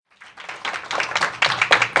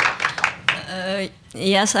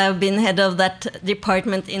Yes, I've been head of that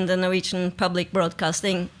department in the Norwegian Public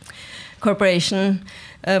Broadcasting Corporation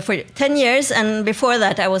for 10 years, and before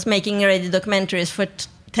that I was making radio documentaries for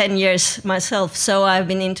 10 years myself, so I've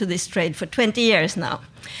been into this trade for 20 years now.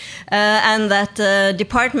 And that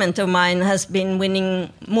department of mine has been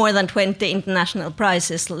winning more than 20 international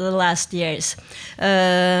prizes the last years.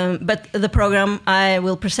 But the program I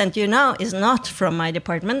will present you now is not from my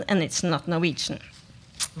department, and it's not Norwegian.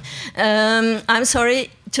 I'm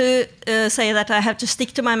sorry to say that I have to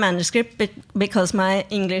stick to my manuscript because my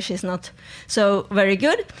English is not so very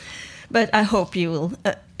good, but I hope you will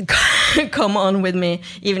come on with me,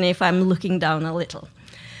 even if I'm looking down a little.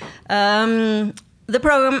 The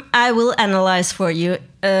program I will analyze for you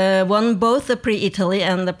won both the Prix Italia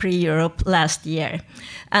and the Prix Europe last year.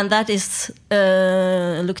 And that is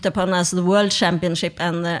looked upon as the World Championship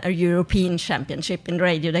and the European Championship in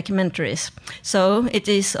radio documentaries. So it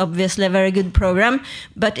is obviously a very good program,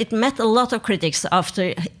 but it met a lot of critics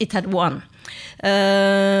after it had won.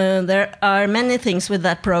 There are many things with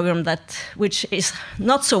that program which is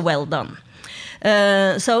not so well done.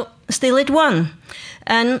 So still it won.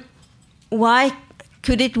 And why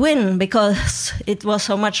could it win? Because it was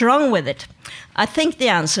so much wrong with it. I think the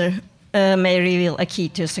answer may reveal a key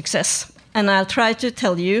to success, and I'll try to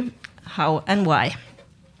tell you how and why.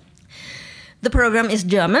 The program is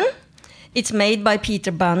German. It's made by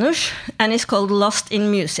Peter Banusch, and it's called Lost in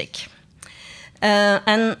Music.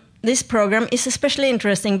 And this program is especially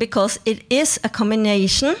interesting because it is a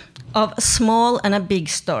combination of a small and a big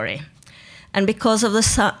story. And because of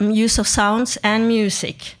the use of sounds and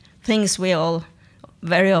music, things we all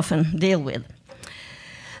very often deal with.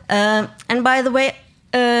 And by the way,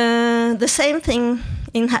 the same thing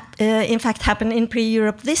in fact happened in Prix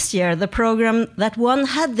Europe this year. The program that won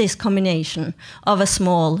had this combination of a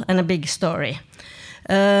small and a big story.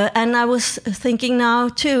 And I was thinking now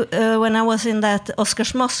too, when I was in that Oscar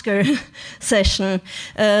Schmosker session,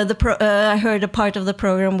 I heard a part of the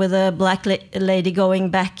program with a black lady going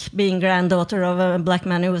back, being granddaughter of a black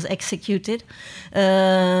man who was executed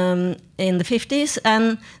in the 50s,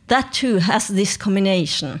 and that too has this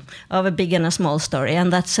combination of a big and a small story,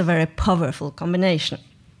 and that's a very powerful combination.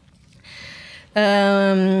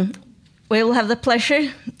 We will have the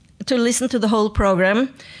pleasure to listen to the whole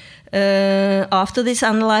program after this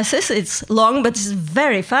analysis. It's long, but it's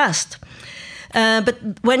very fast. But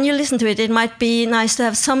when you listen to it, it might be nice to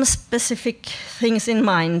have some specific things in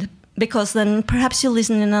mind, because then perhaps you'll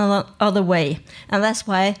listen in another way. And that's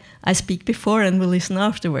why I speak before and we'll listen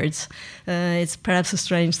afterwards. It's perhaps a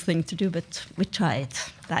strange thing to do, but we try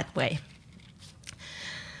it that way.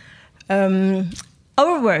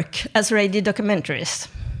 Our work as radio documentarists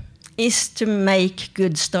is to make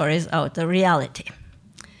good stories out of reality.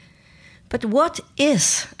 But what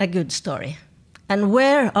is a good story? And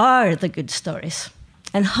where are the good stories?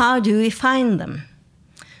 And how do we find them?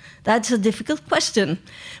 That's a difficult question,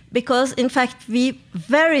 because in fact we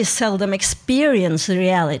very seldom experience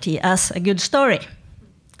reality as a good story.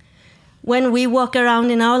 When we walk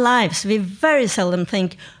around in our lives, we very seldom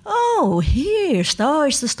think, oh, here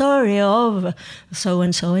starts the story of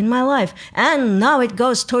so-and-so in my life, and now it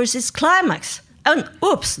goes towards its climax. And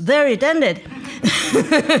oops, there it ended.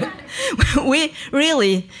 We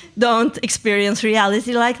really don't experience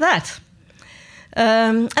reality like that.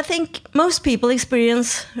 I think most people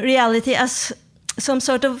experience reality as some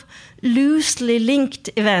sort of loosely linked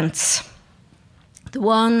events, the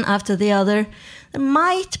one after the other. There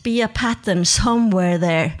might be a pattern somewhere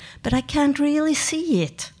there, but I can't really see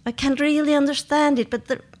it. I can't really understand it, but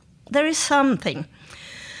there is something.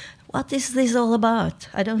 What is this all about?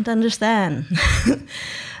 I don't understand.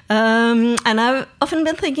 And I've often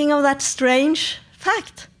been thinking of that strange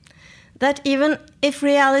fact, that even if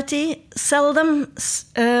reality seldom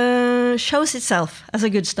shows itself as a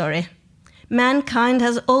good story, mankind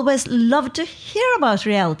has always loved to hear about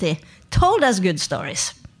reality, told as good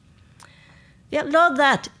stories. We have loved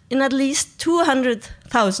that in at least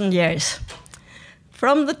 200,000 years,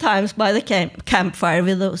 from the times by the campfire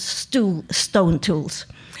with those stone tools.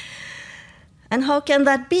 And how can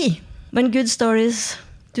that be when good stories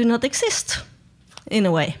do not exist, in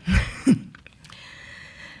a way?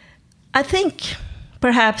 I think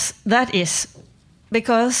perhaps that is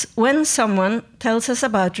because when someone tells us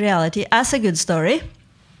about reality as a good story,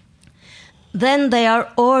 then they are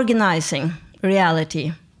organizing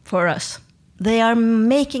reality for us. They are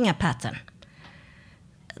making a pattern,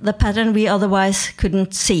 the pattern we otherwise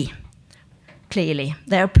couldn't see clearly.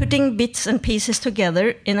 They are putting bits and pieces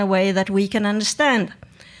together in a way that we can understand.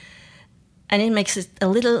 And it makes it a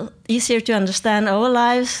little easier to understand our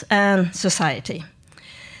lives and society.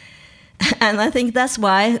 And I think that's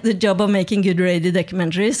why the job of making good radio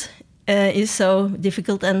documentaries is so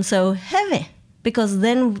difficult and so heavy. Because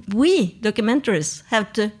then we, documentarists,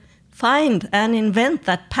 have to find and invent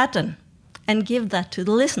that pattern and give that to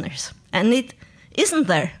the listeners. And it isn't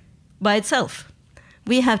there by itself.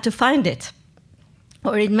 We have to find it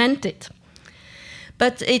or invent it.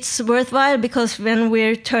 But it's worthwhile because when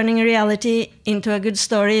we're turning reality into a good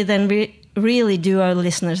story, then we really do our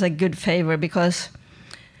listeners a good favor, because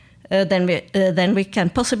then we can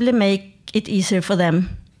possibly make it easier for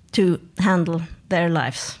them to handle their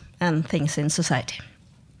lives and things in society.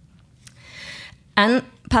 And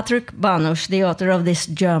Patrick Banusch, the author of this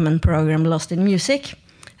German program Lost in Music,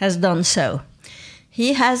 has done so.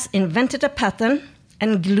 He has invented a pattern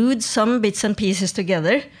and glued some bits and pieces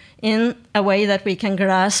together in a way that we can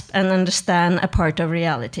grasp and understand a part of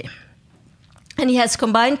reality. And he has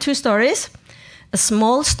combined two stories: a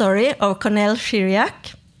small story of Cornel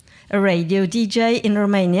Chiriac, a radio DJ in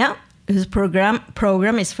Romania whose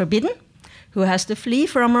program is forbidden, who has to flee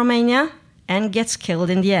from Romania and gets killed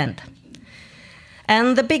in the end.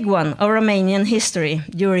 And the big one of Romanian history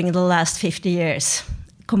during the last 50 years.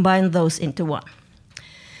 Combine those into one.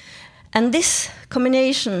 And this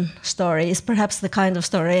combination story is perhaps the kind of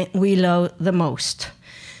story we love the most,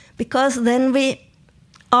 because then we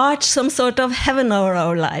arch some sort of heaven over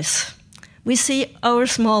our lives. We see our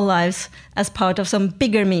small lives as part of some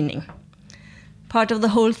bigger meaning, part of the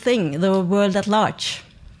whole thing, the world at large.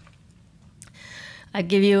 I'll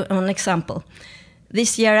give you an example.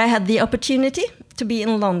 This year I had the opportunity to be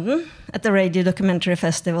in London at the Radio Documentary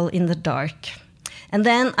Festival in the dark. And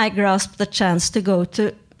then I grasped the chance to go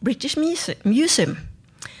to British Museum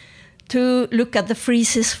to look at the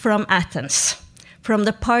friezes from Athens, from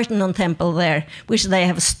the Parthenon temple there, which they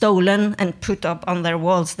have stolen and put up on their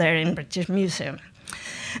walls there in British Museum.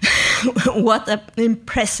 What an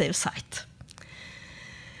impressive sight.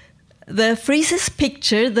 The friezes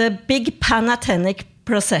picture the big Panathenaic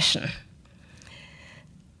procession,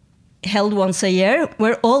 held once a year,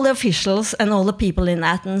 where all the officials and all the people in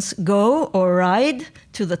Athens go or ride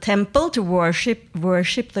to the temple to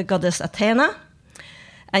worship the goddess Athena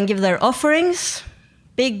and give their offerings,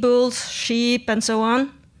 big bulls, sheep, and so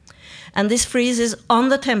on. And this frieze is on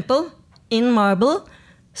the temple in marble,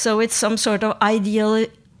 so it's some sort of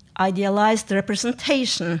idealized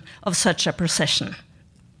representation of such a procession.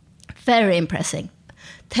 Very impressive,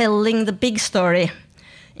 telling the big story,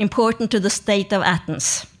 important to the state of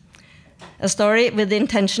Athens. A story with the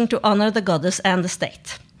intention to honor the goddess and the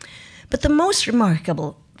state. But the most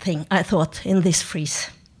remarkable thing, I thought, in this frieze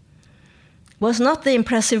was not the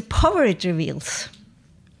impressive power it reveals,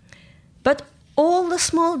 but all the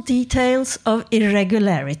small details of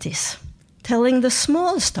irregularities, telling the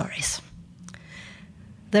small stories.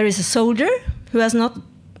 There is a soldier who has not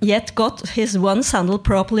yet got his one sandal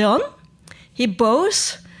properly on. He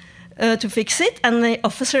bows to fix it, and the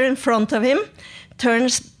officer in front of him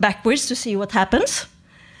turns backwards to see what happens.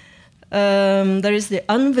 There is the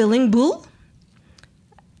unwilling bull,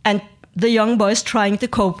 and the young boys trying to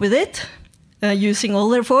cope with it, using all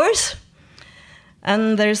their force.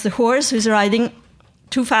 And there's the horse who's riding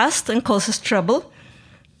too fast and causes trouble.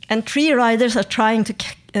 And 3 riders are trying to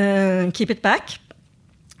keep it back.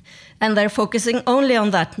 And they're focusing only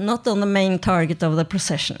on that, not on the main target of the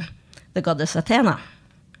procession, the goddess Athena.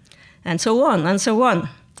 And so on, and so on.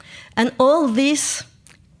 And all these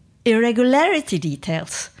irregularity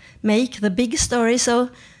details make the big story so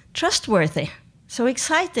trustworthy, so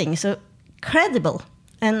exciting, so credible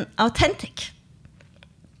and authentic.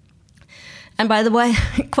 And by the way,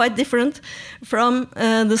 quite different from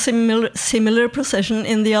the similar procession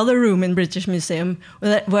in the other room in British Museum,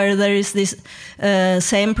 where there is this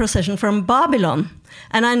same procession from Babylon.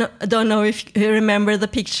 And I don't know if you remember the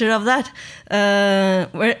picture of that,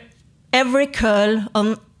 where every curl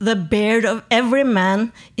on the beard of every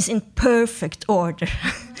man is in perfect order.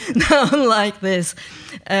 Down like this.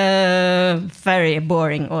 Very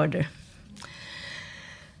boring order.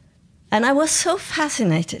 And I was so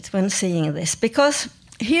fascinated when seeing this, because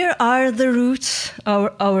here are the roots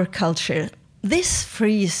of our culture. This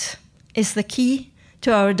frieze is the key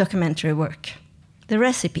to our documentary work, the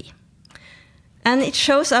recipe. And it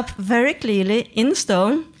shows up very clearly in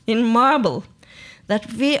stone, in marble,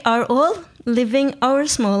 that we are all living our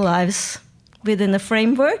small lives within a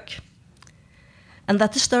framework, and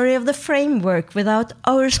that the story of the framework without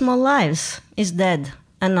our small lives is dead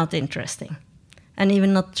and not interesting, and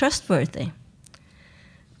even not trustworthy.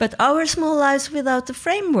 But our small lives without the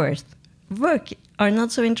framework are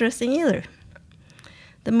not so interesting either.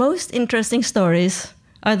 The most interesting stories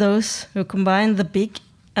are those who combine the big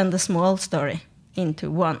and the small story into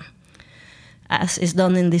one. as is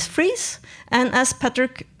done in this frieze, and as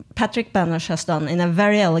Patrick Banish has done in a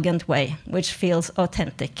very elegant way, which feels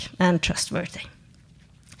authentic and trustworthy.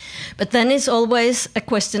 But then it's always a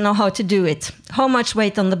question of how to do it. How much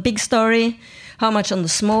weight on the big story, how much on the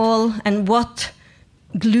small, and what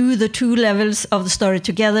glue the two levels of the story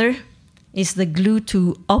together. Is the glue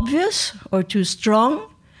too obvious or too strong?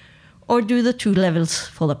 Or do the two levels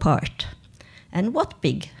fall apart? And what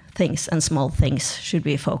big things and small things should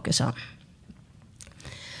we focus on?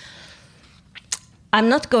 I'm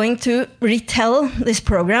not going to retell this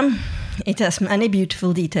program. It has many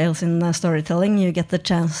beautiful details in the storytelling. You get the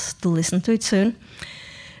chance to listen to it soon.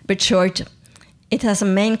 But short, it has a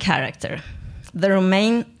main character, the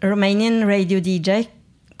Romanian radio DJ,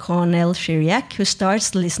 Cornel Chiriac, who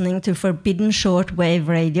starts listening to forbidden shortwave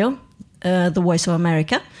radio, the Voice of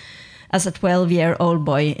America, as a 12-year-old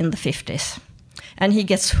boy in the 50s. And he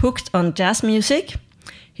gets hooked on jazz music.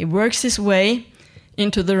 He works his way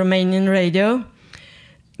into the Romanian radio,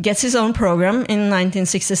 gets his own program in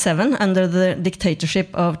 1967 under the dictatorship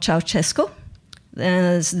of Ceausescu.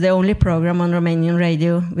 It's the only program on Romanian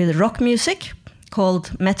radio with rock music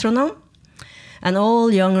called Metronome. And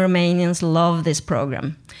all young Romanians love this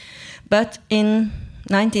program. But in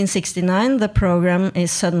 1969, the program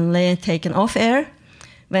is suddenly taken off air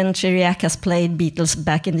when Chiriac has played Beatles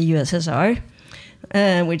back in the USSR,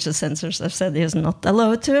 which the censors have said he is not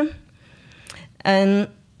allowed to. And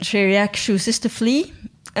Chiriac chooses to flee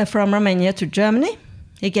from Romania to Germany.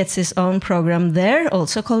 He gets his own program there,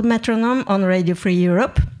 also called Metronome, on Radio Free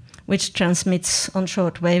Europe, which transmits on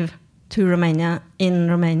shortwave to Romania in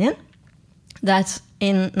Romanian. That's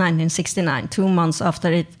in 1969, 2 months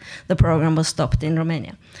after the program was stopped in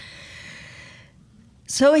Romania.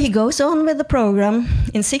 So he goes on with the program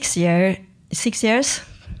in 6 years,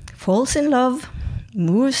 falls in love,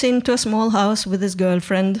 moves into a small house with his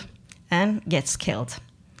girlfriend, and gets killed.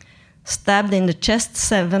 Stabbed in the chest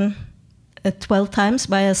 12 times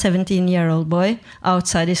by a 17-year-old boy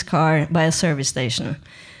outside his car by a service station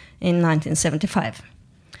in 1975.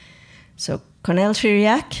 So Cornel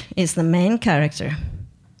Chiriac is the main character.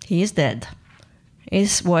 He is dead.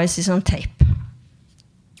 His voice is on tape.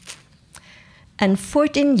 And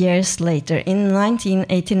 14 years later, in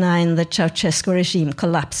 1989, the Ceausescu regime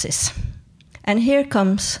collapses. And here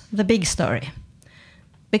comes the big story.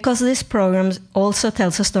 Because this program also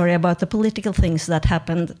tells a story about the political things that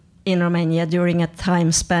happened in Romania during a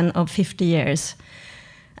time span of 50 years,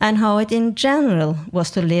 and how it in general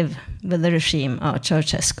was to live with the regime of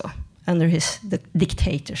Ceausescu under his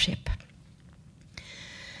dictatorship.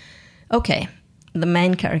 Okay, the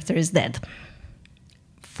main character is dead.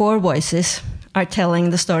 4 voices are telling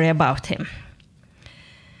the story about him,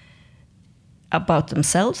 about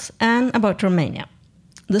themselves, and about Romania.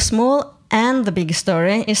 The small and the big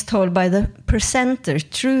story is told by the presenter,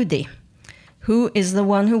 Trudy, who is the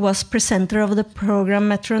one who was presenter of the program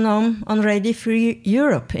Metronome on Radio Free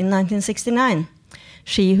Europe in 1969.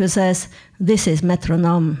 She who says, "This is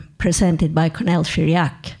Metronome, presented by Cornel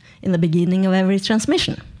Chiriac," in the beginning of every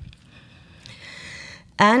transmission.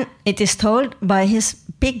 And it is told by his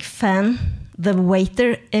big fan, the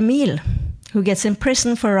waiter Emil, who gets in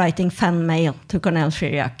prison for writing fan mail to Cornel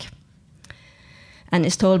Chiriac. And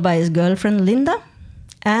is told by his girlfriend Linda,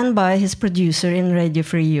 and by his producer in Radio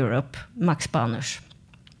Free Europe, Max Banusch.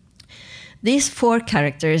 These 4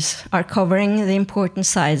 characters are covering the important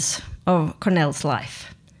sides of Cornel's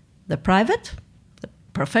life: the private, the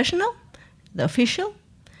professional, the official,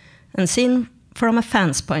 and seen from a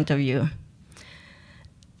fan's point of view.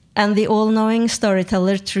 And the all-knowing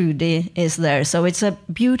storyteller Trudy is there, so it's a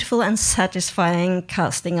beautiful and satisfying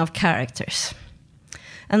casting of characters.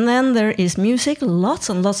 And then there is music, lots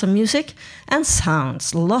and lots of music, and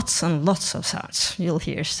sounds, lots and lots of sounds, you'll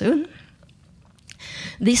hear soon.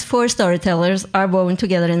 These 4 storytellers are woven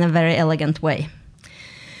together in a very elegant way.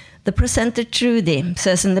 The presenter Trudy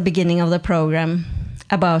says in the beginning of the program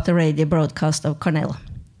about the radio broadcast of Cornel,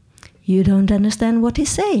 "You don't understand what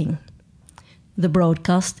he's saying. The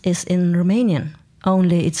broadcast is in Romanian,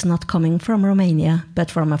 only it's not coming from Romania, but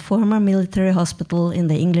from a former military hospital in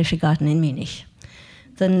the English Garden in Munich.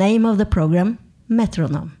 The name of the program,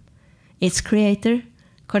 Metronome. Its creator,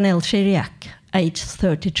 Cornel Chiriac, age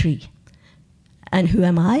 33. And who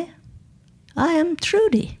am I? I am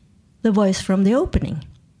Trudy, the voice from the opening.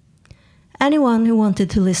 Anyone who wanted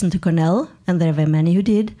to listen to Cornel, and there were many who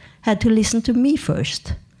did, had to listen to me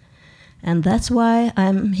first. And that's why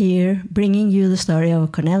I'm here bringing you the story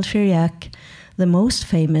of Cornel Chiriac, the most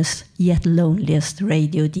famous yet loneliest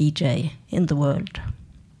radio DJ in the world."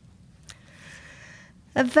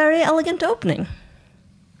 A very elegant opening.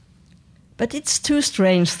 But it's 2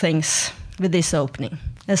 strange things with this opening,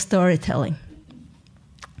 a storytelling.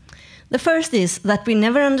 The first is that we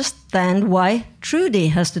never understand why Trudy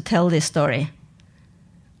has to tell this story.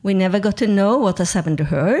 We never got to know what has happened to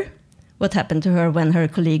her, what happened to her when her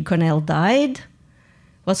colleague Cornell died.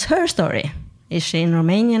 What's her story? Is she in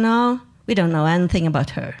Romania now? We don't know anything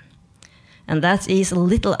about her. And that is a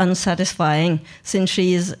little unsatisfying, since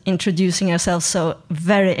she is introducing herself so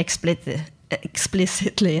very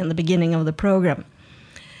explicitly in the beginning of the program.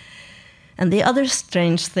 And the other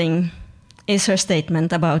strange thing is her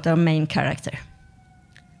statement about our main character,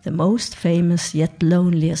 the most famous yet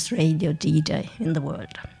loneliest radio DJ in the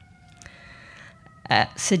world. A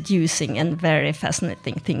seducing and very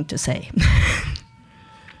fascinating thing to say.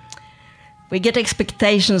 We get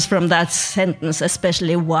expectations from that sentence,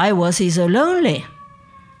 especially why was he so lonely?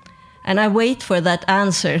 And I wait for that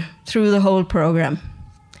answer through the whole program.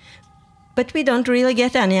 But we don't really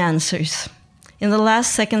get any answers. In the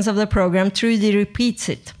last seconds of the program, Trudy repeats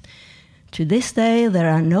it. To this day, there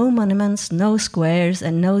are no monuments, no squares,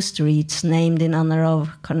 and no streets named in honor of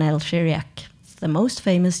Cornell Chiriac, the most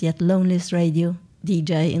famous yet loneliest radio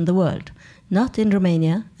DJ in the world, not in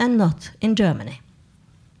Romania and not in Germany.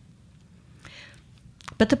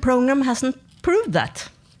 But the program hasn't proved that.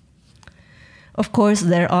 Of course,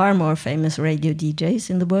 there are more famous radio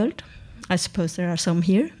DJs in the world. I suppose there are some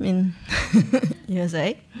here in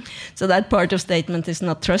USA. So that part of statement is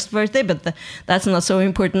not trustworthy, but that's not so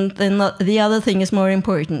important. The other thing is more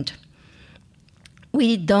important.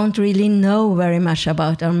 We don't really know very much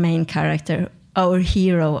about our main character, our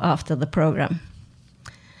hero after the program.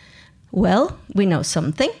 Well, we know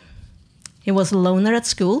something. He was a loner at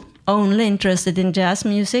school, only interested in jazz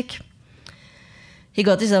music. He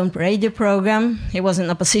got his own radio program. He was in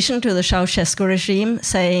opposition to the Ceausescu regime,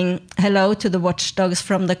 saying hello to the watchdogs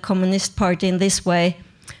from the Communist Party in this way.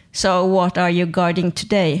 So what are you guarding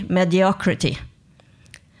today? Mediocrity.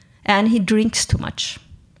 And he drinks too much.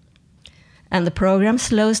 And the program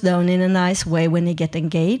slows down in a nice way when he gets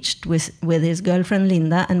engaged with his girlfriend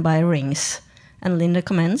Linda and buy rings. And Linda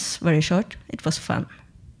comments, very short, it was fun.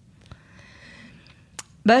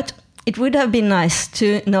 But it would have been nice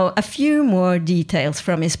to know a few more details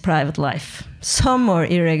from his private life, some more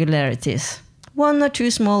irregularities, one or two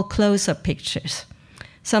small close-up pictures,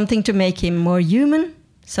 something to make him more human,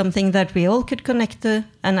 something that we all could connect to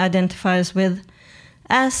and identify us with,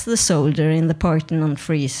 as the soldier in the Parthenon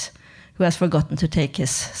frieze who has forgotten to take his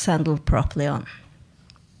sandal properly on.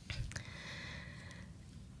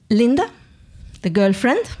 Linda, the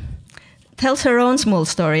girlfriend, tells her own small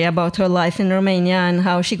story about her life in Romania and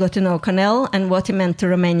how she got to know Cornell and what he meant to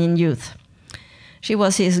Romanian youth. She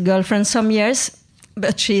was his girlfriend some years,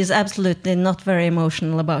 but she is absolutely not very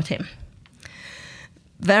emotional about him.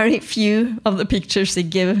 Very few of the pictures she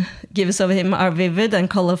gives of him are vivid and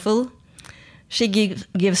colorful. She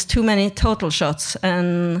gives too many total shots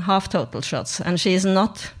and half-total shots, and she is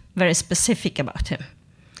not very specific about him.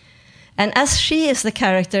 And as she is the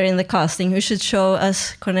character in the casting who should show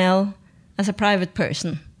us Cornell as a private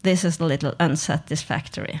person, this is a little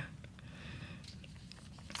unsatisfactory.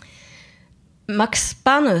 Max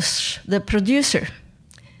Banus, the producer,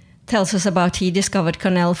 tells us about he discovered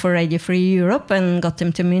Cornell for Radio Free Europe and got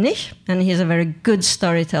him to Munich. And he's a very good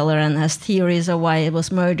storyteller and has theories of why he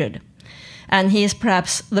was murdered. And he is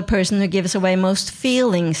perhaps the person who gives away most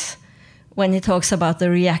feelings when he talks about the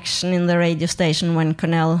reaction in the radio station when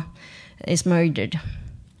Cornell is murdered.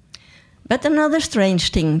 But another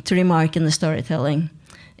strange thing to remark in the storytelling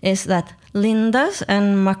is that Linda's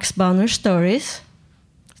and Max Banner's stories,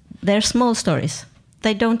 they're small stories.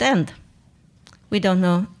 They don't end. We don't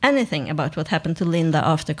know anything about what happened to Linda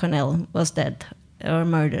after Cornell was dead or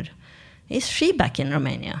murdered. Is she back in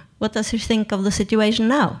Romania? What does she think of the situation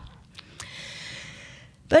now?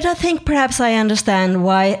 But I think perhaps I understand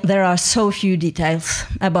why there are so few details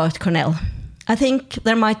about Cornell. I think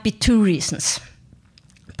there might be two reasons.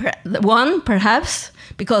 One, perhaps,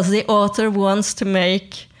 because the author wants to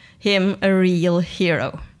make him a real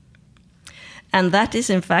hero. And that is,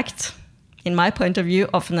 in fact, in my point of view,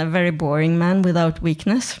 often a very boring man without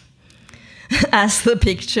weakness, as the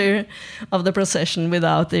picture of the procession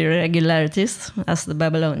without irregularities, as the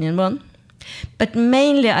Babylonian one. But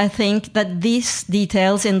mainly, I think that these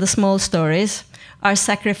details in the small stories are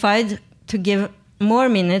sacrificed to give more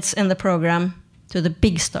minutes in the program to the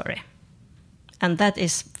big story. And that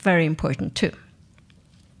is very important too.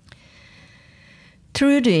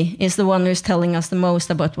 Trudy is the one who's telling us the most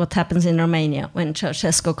about what happens in Romania when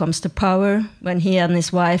Ceausescu comes to power, when he and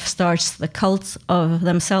his wife starts the cult of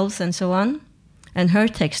themselves and so on. And her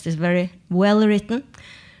text is very well written.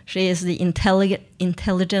 She is the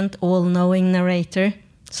intelligent, all-knowing narrator,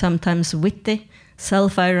 sometimes witty,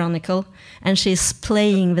 self-ironical, and she's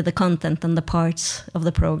playing with the content and the parts of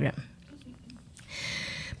the program.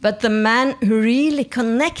 But the man who really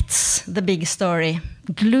connects the big story,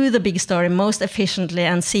 glue the big story most efficiently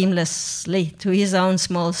and seamlessly to his own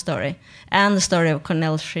small story, and the story of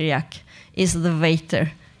Cornell Chiriac, is the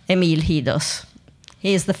waiter, Emil Hidos.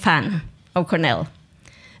 He is the fan of Cornell,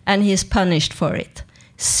 and he is punished for it.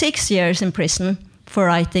 6 years in prison for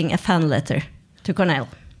writing a fan letter to Cornell.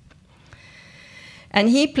 And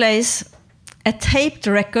he plays a taped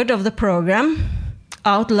record of the program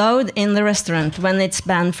out loud in the restaurant when it's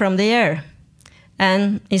banned from the air,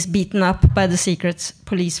 and is beaten up by the secret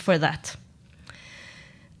police for that.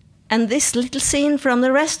 And this little scene from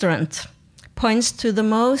the restaurant points to the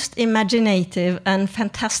most imaginative and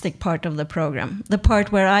fantastic part of the program, the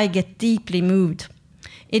part where I get deeply moved.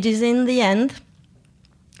 It is in the end.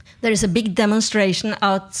 There is a big demonstration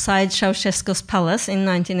outside Ceausescu's palace in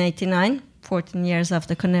 1989, 14 years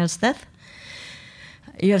after Cornell's death.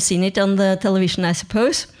 You have seen it on the television, I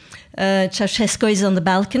suppose. Ceausescu is on the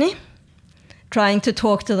balcony, trying to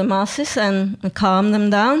talk to the masses and calm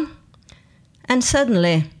them down. And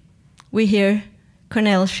suddenly, we hear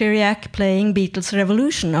Cornell Chiriac playing Beatles'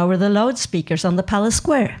 Revolution over the loudspeakers on the Palace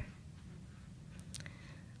Square.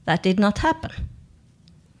 That did not happen.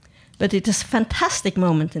 But it is a fantastic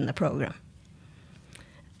moment in the program.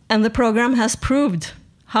 And the program has proved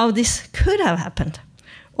how this could have happened.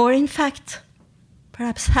 Or in fact,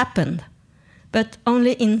 perhaps happened, but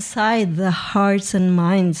only inside the hearts and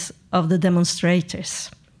minds of the demonstrators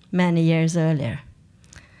many years earlier.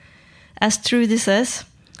 As Trudy says,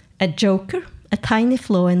 a joker, a tiny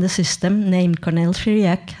flaw in the system named Cornell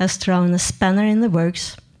Chiriac has thrown a spanner in the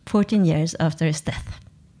works 14 years after his death.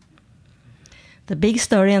 The big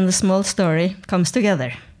story and the small story comes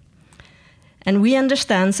together. And we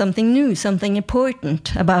understand something new, something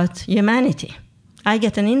important about humanity. I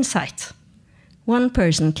get an insight. One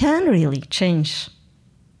person can really change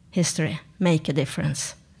history, make a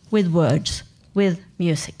difference, with words, with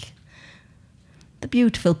music. The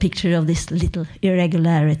beautiful picture of this little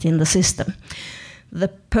irregularity in the system. The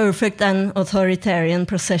perfect and authoritarian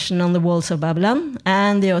procession on the walls of Babylon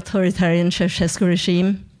and the authoritarian Ceausescu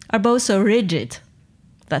regime are both so rigid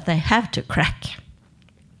that they have to crack.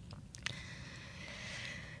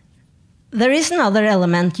 There is another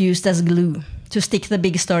element used as glue to stick the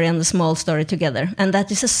big story and the small story together, and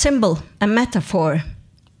that is a symbol, a metaphor.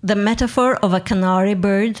 The metaphor of a canary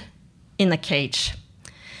bird in a cage.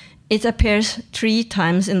 It appears 3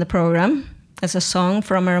 times in the program, as a song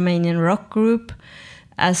from a Romanian rock group,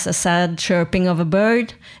 as a sad chirping of a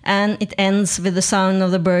bird, and it ends with the sound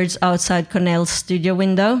of the birds outside Cornell's studio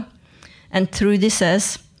window. And Trudy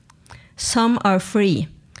says, "Some are free,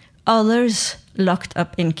 others locked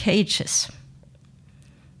up in cages."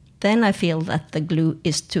 Then I feel that the glue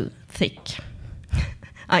is too thick.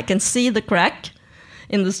 I can see the crack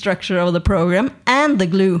in the structure of the program and the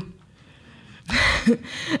glue.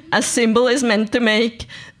 A symbol is meant to make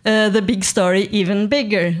the big story even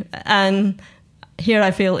bigger. And here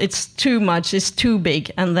I feel it's too much, it's too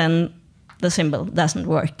big, and then the symbol doesn't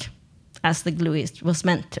work as the glue was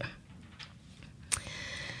meant to.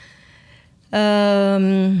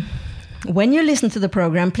 When you listen to the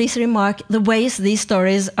program, please remark the ways these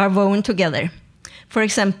stories are woven together. For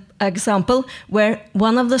example, where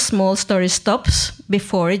one of the small stories stops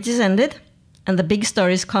before it is ended, and the big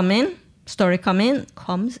stories comes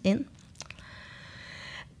in,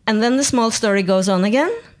 and then the small story goes on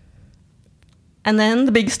again, and then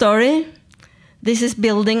the big story. This is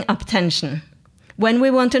building up tension. When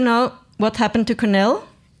we want to know what happened to Cornell,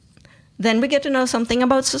 then we get to know something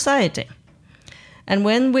about society. And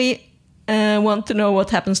when we want to know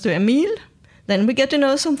what happens to Emil, then we get to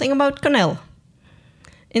know something about Cornell.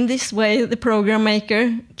 In this way, the program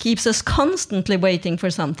maker keeps us constantly waiting for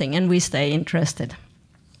something, and we stay interested.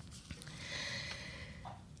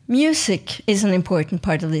 Music is an important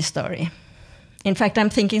part of this story. In fact, I'm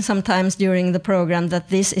thinking sometimes during the program that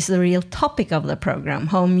this is the real topic of the program,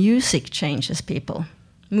 how music changes people,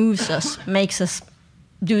 moves us, makes us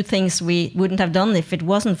do things we wouldn't have done if it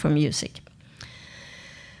wasn't for music.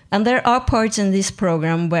 And there are parts in this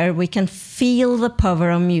program where we can feel the power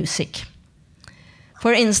of music.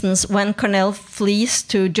 For instance, when Cornell flees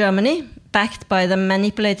to Germany, backed by the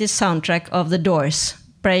manipulated soundtrack of The Doors,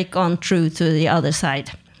 Break On Through to the Other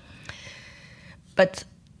Side. But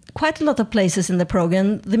quite a lot of places in the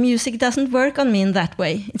program, the music doesn't work on me in that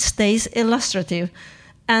way. It stays illustrative.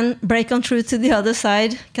 And Break On Through to the Other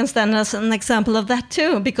Side can stand as an example of that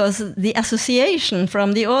too, because the association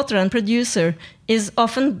from the author and producer is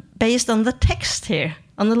often based on the text here,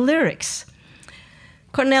 on the lyrics.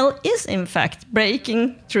 Cornell is in fact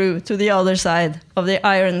breaking through to the other side of the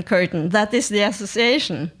Iron Curtain. That is the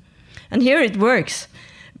association. And here it works.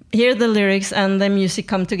 Here the lyrics and the music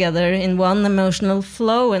come together in one emotional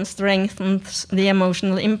flow and strengthens the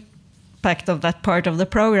emotional impact of that part of the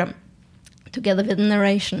program, together with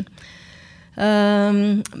narration.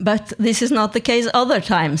 But this is not the case other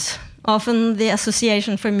times. Often the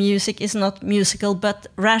association for music is not musical but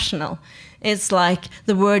rational. It's like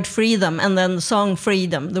the word freedom and then the song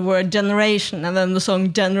freedom, the word generation and then the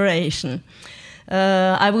song generation.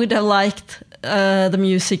 I would have liked the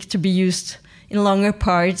music to be used in longer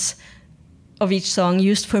parts of each song,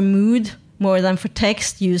 used for mood more than for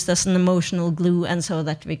text, used as an emotional glue, and so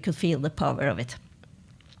that we could feel the power of it.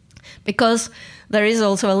 Because there is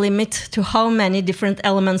also a limit to how many different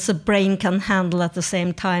elements the brain can handle at the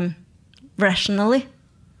same time, rationally,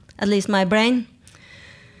 at least my brain.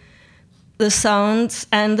 The sounds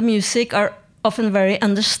and the music are often very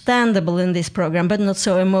understandable in this program, but not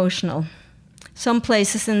so emotional. Some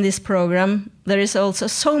places in this program, there is also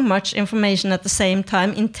so much information at the same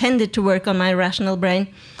time intended to work on my rational brain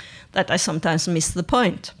that I sometimes miss the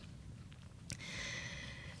point.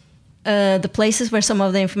 The places where some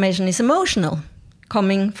of the information is emotional,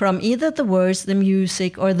 coming from either the words, the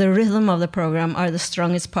music, or the rhythm of the program, are the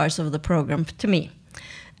strongest parts of the program to me,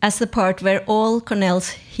 as the part where all Cornell's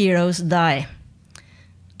heroes die.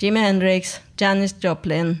 Jimi Hendrix, Janis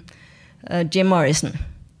Joplin, Jim Morrison.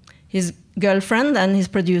 His girlfriend and his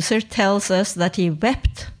producer tells us that he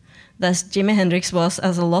wept, that Jimi Hendrix was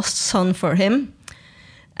as a lost son for him.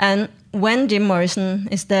 And when Jim Morrison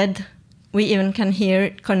is dead, we even can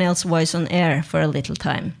hear Cornell's voice on air for a little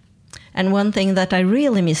time. And one thing that I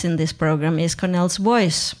really miss in this program is Cornell's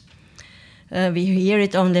voice. We hear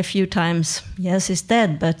it only a few times. Yes, he's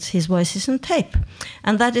dead, but his voice is on tape.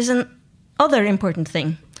 And that is another important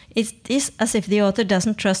thing. It is as if the author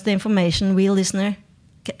doesn't trust the information we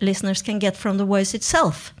listeners can get from the voice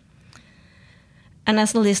itself. And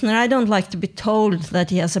as a listener, I don't like to be told that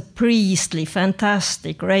he has a priestly,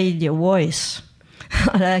 fantastic radio voice.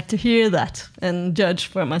 I like to hear that and judge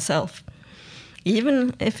for myself,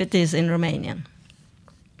 even if it is in Romanian.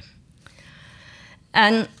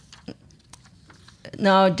 And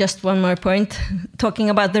now just one more point, talking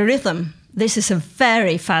about the rhythm. This is a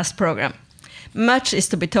very fast program. Much is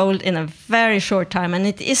to be told in a very short time, and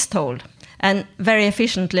it is told, and very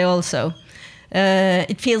efficiently also.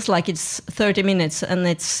 It feels like it's 30 minutes and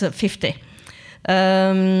it's 50.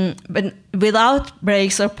 But without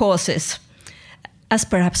breaks or pauses, as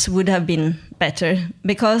perhaps would have been better,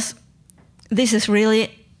 because this is really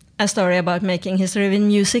a story about making history with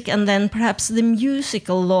music, and then perhaps the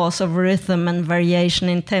musical laws of rhythm and variation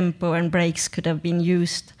in tempo and breaks could have been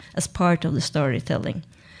used as part of the storytelling.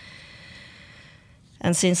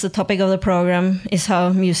 And since the topic of the program is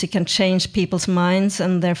how music can change people's minds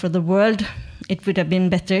and therefore the world, it would have been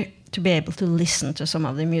better to be able to listen to some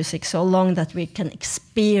of the music so long that we can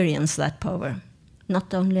experience that power.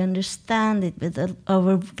 Not only understand it with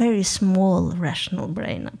our very small rational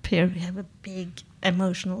brain. Up here we have a big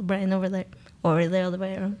emotional brain over there, or the other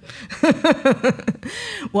way around.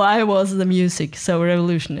 Why was the music so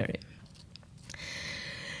revolutionary?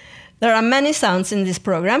 There are many sounds in this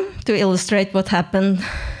program to illustrate what happened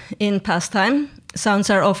in past time. Sounds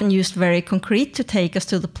are often used very concrete to take us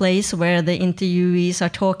to the place where the interviewees are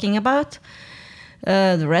talking about,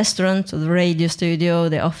 the restaurant, the radio studio,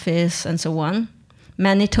 the office, and so on.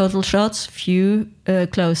 Many total shots, few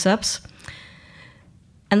close-ups.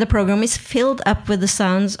 And the program is filled up with the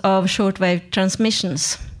sounds of shortwave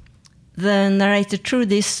transmissions. The narrator through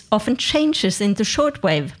this often changes into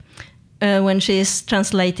shortwave when she is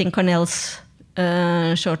translating Cornell's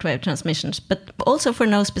shortwave transmissions, but also for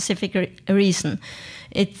no specific reason.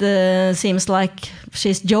 It seems like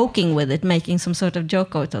she's joking with it, making some sort of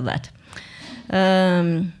joke out of that.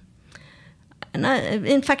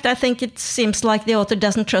 In fact, I think it seems like the author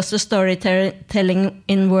doesn't trust the storytelling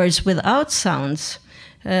in words without sounds.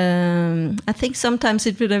 I think sometimes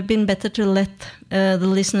it would have been better to let the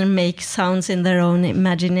listener make sounds in their own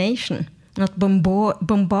imagination, not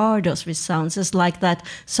bombard us with sounds. It's like that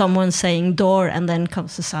someone saying door and then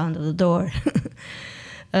comes the sound of the door.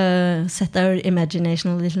 Set our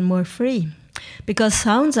imagination a little more free. Because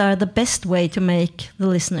sounds are the best way to make the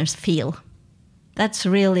listeners feel. That's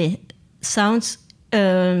really sounds.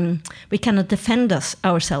 We cannot defend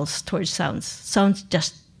ourselves towards sounds. Sounds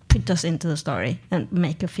just put us into the story and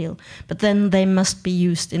make us feel. But then they must be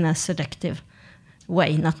used in a seductive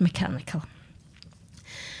way, not mechanical.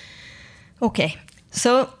 Okay,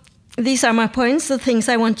 so these are my points, the things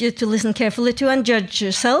I want you to listen carefully to and judge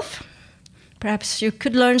yourself. Perhaps you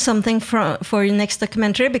could learn something for your next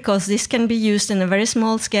documentary, because this can be used in a very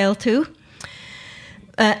small scale too.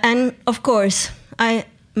 And of course, I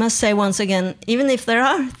must say once again, even if there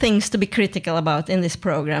are things to be critical about in this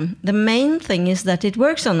program, the main thing is that it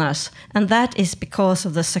works on us, and that is because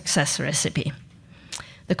of the success recipe.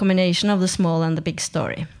 The combination of the small and the big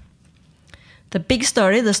story. The big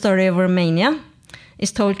story, the story of Romania,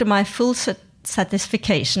 is told to my full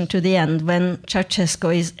satisfaction to the end when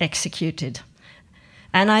Ceausescu is executed.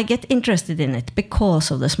 And I get interested in it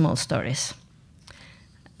because of the small stories.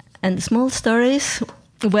 And the small stories,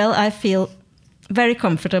 well, I feel very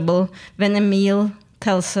comfortable when Emil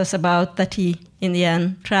tells us about that he, in the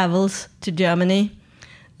end, travels to Germany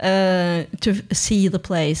to see the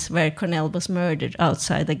place where Cornell was murdered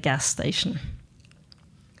outside the gas station.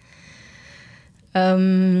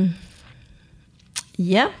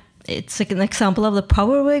 Yeah, it's an example of the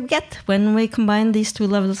power we get when we combine these two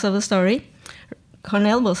levels of the story.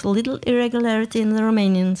 Cornell was a little irregularity in the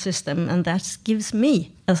Romanian system, and that gives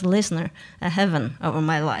me, as a listener, a heaven over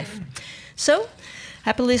my life. So,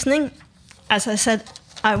 happy listening. As I said,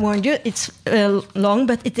 I warned you, it's long,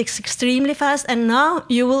 but it is extremely fast, and now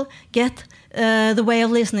you will get the way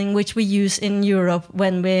of listening which we use in Europe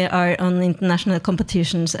when we are on international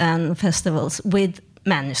competitions and festivals with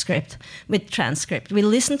manuscript, with transcript. We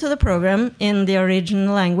listen to the program in the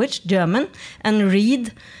original language, German, and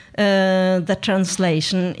read the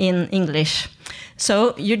translation in English.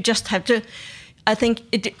 So you just have to, I think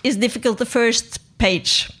it is difficult the first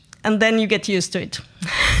page, and then you get used to it.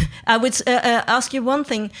 I would ask you one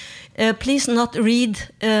thing. Please not read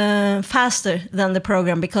faster than the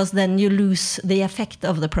program, because then you lose the effect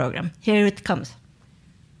of the program. Here it comes.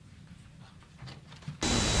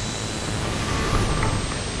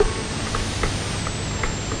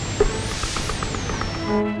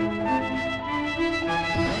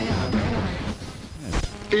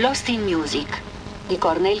 Lost in Music, die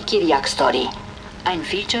Cornel Chiriac Story. Ein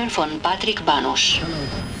Feature von Patrick Banusch.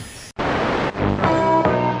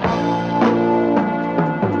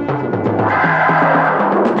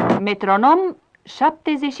 Metronom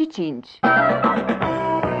 75.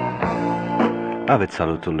 Aveți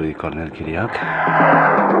salutul lui Cornel Chiriac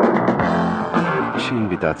și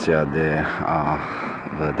invitația de a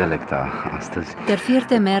vă delecta astăzi. Der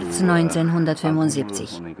 4. März 1975.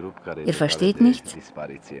 Ihr versteht nicht?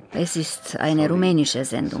 Es ist eine rumänische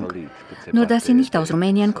Sendung. Nur, dass sie nicht aus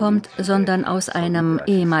Rumänien kommt, sondern aus einem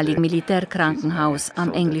ehemaligen Militärkrankenhaus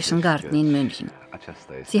am Englischen Garten in München.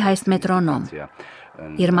 Sie heißt Metronom.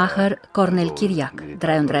 Ihr Macher Cornel Chiriac,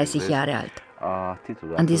 33 Jahre alt.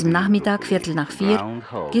 An diesem Nachmittag,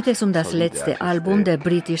 3:15, geht es um das letzte Album der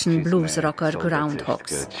britischen Bluesrocker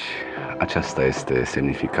Groundhogs.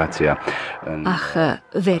 Ach,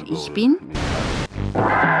 wer ich bin?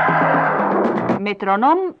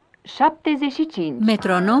 Metronom 75.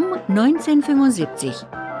 Metronom 1975.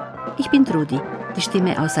 Ich bin Trudi, die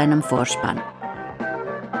Stimme aus seinem Vorspann.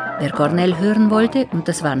 Wer Cornel hören wollte, und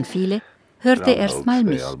das waren viele, hörte erst mal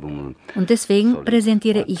mich. Und deswegen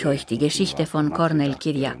präsentiere ich euch die Geschichte von Cornel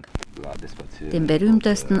Chiriac, dem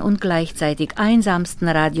berühmtesten und gleichzeitig einsamsten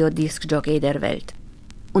Radiodiskjockey der Welt.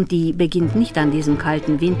 Und die beginnt nicht an diesem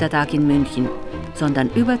kalten Wintertag in München, sondern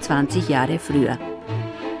über 20 Jahre früher.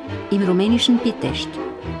 Im rumänischen Pitești,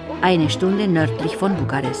 eine Stunde nördlich von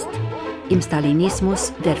Bukarest, im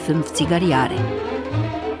Stalinismus der 50er Jahre.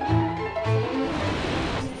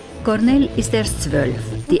 Cornel ist erst 12,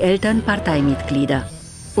 die Eltern Parteimitglieder.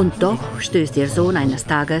 Und doch stößt ihr Sohn eines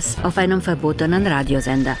Tages auf einen verbotenen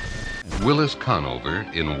Radiosender. Willis Conover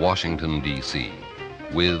in Washington, D.C.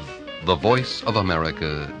 with The Voice of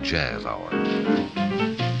America Jazz Hour.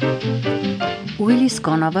 Willis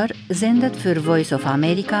Conover sendet für Voice of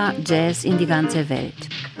America Jazz in die ganze Welt.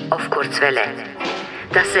 Auf Kurzwelle.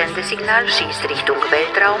 Das Sendesignal schießt Richtung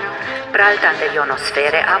Weltraum, prallt an der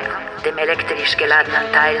Ionosphäre ab, dem elektrisch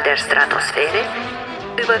geladenen Teil der Stratosphäre,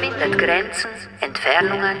 überwindet Grenzen,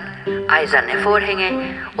 Entfernungen, eiserne Vorhänge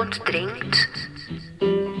und dringt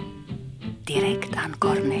direkt an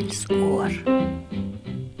Cornels Ohr.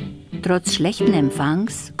 Trotz schlechten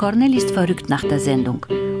Empfangs, Cornel ist verrückt nach der Sendung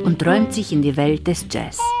und träumt sich in die Welt des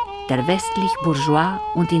Jazz, der westlich bourgeois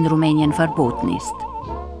und in Rumänien verboten ist.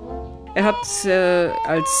 Er hat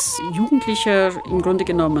als Jugendlicher im Grunde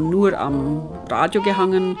genommen nur am Radio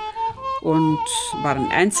gehangen und war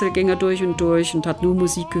ein Einzelgänger durch und hat nur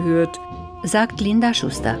Musik gehört. Sagt Linda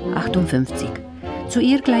Schuster, 58. Zu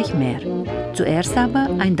ihr gleich mehr. Zuerst aber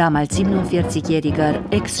ein damals 47-jähriger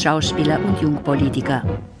Ex-Schauspieler und Jungpolitiker.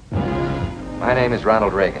 My name is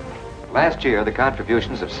Ronald Reagan. Last year, the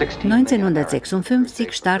contributions of 16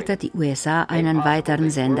 1956 startet die USA einen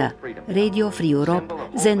weiteren Sender, Radio Prix Europa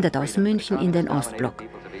sendet aus München in den Ostblock.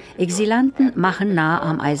 Exilanten machen nah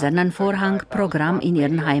am Eisernen Vorhang Programm in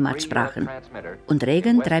ihren Heimatsprachen. Und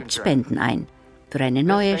Reagan treibt Spenden ein für eine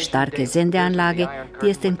neue, starke Sendeanlage, die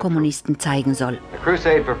es den Kommunisten zeigen soll.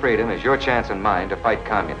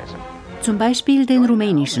 Zum Beispiel den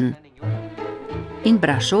rumänischen. In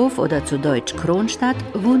Brașov oder zu Deutsch Kronstadt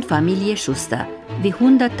wohnt Familie Schuster, wie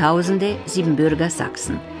Hunderttausende Siebenbürger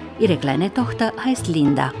Sachsen. Ihre kleine Tochter heißt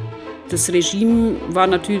Linda. Das Regime war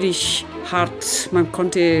natürlich hart. Man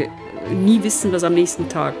konnte nie wissen, was am nächsten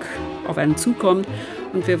Tag auf einen zukommt.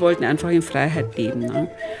 Und wir wollten einfach in Freiheit leben.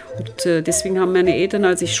 Ne? Und deswegen haben meine Eltern,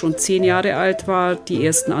 als ich schon 10 Jahre alt war, die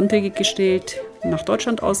ersten Anträge gestellt, nach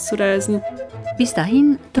Deutschland auszureisen. Bis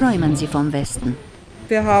dahin träumen sie vom Westen.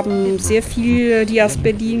 Wir haben sehr viel die aus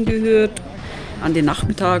Berlin gehört. An den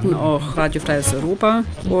Nachmittagen auch Radio Prix Europa.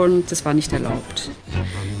 Und das war nicht erlaubt.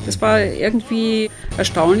 Das war irgendwie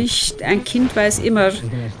erstaunlich. Ein Kind weiß immer,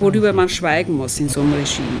 worüber man schweigen muss in so einem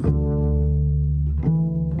Regime.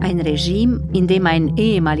 Ein Regime, in dem ein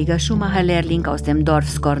ehemaliger Schuhmacherlehrling aus dem Dorf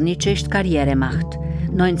Skornicest Karriere macht.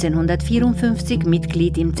 1954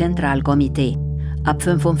 Mitglied im Zentralkomitee. Ab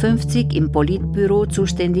 1955 im Politbüro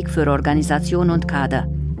zuständig für Organisation und Kader.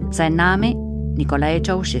 Sein Name Nicolae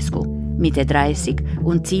Ceausescu, Mitte 30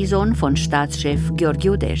 und Ziehsohn von Staatschef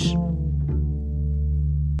Gheorghe Desch.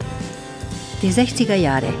 Die 60er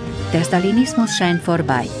Jahre. Der Stalinismus scheint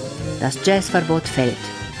vorbei. Das Jazzverbot fällt.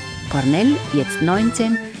 Cornell, jetzt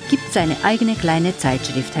 19, gibt seine eigene kleine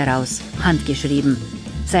Zeitschrift heraus, handgeschrieben.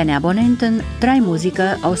 Seine Abonnenten 3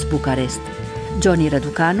 Musiker aus Bukarest. Johnny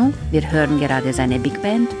Raducanu, wir hören gerade seine Big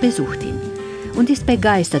Band, besucht ihn und ist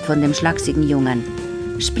begeistert von dem schlagsigen Jungen.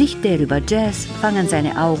 Spricht der über Jazz, fangen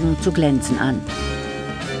seine Augen zu glänzen an.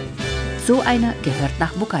 So einer gehört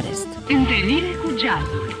nach Bukarest. Întâlnire cu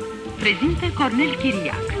jazzul. Prezintă Cornel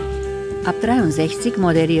Chiriac. Ab 1963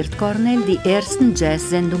 moderiert Cornel die ersten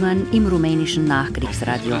Jazz-Sendungen im rumänischen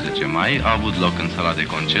Nachkriegsradio.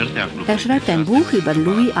 Er schreibt ein Buch über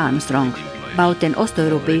Louis Armstrong, baut den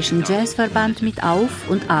osteuropäischen Jazzverband mit auf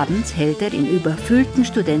und abends hält er in überfüllten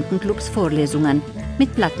Studentenclubs Vorlesungen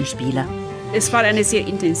mit Plattenspieler. Es war eine sehr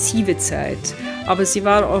intensive Zeit, aber sie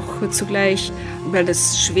war auch zugleich, weil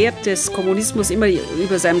das Schwert des Kommunismus immer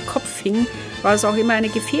über seinem Kopf hing, war es auch immer eine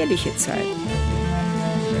gefährliche Zeit.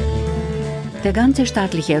 Der ganze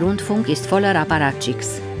staatliche Rundfunk ist voller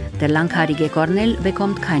Apparatschicks. Der langhaarige Cornel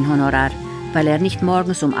bekommt kein Honorar, weil er nicht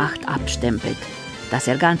morgens um 8 abstempelt. Dass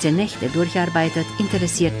er ganze Nächte durcharbeitet,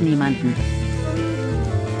 interessiert niemanden.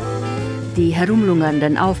 Die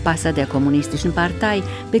herumlungernden Aufpasser der kommunistischen Partei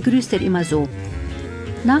begrüßt er immer so.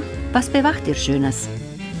 Na, was bewacht ihr Schönes?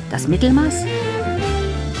 Das Mittelmaß?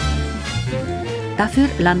 Dafür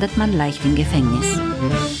landet man leicht im Gefängnis.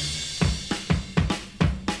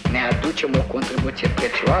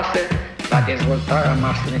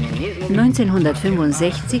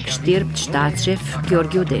 1965 stirbt Staatschef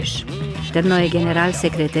Gheorghe Desch. Der neue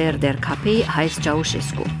Generalsekretär der KP heißt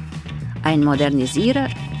Ceausescu. Ein Modernisierer,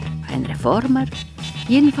 ein Reformer,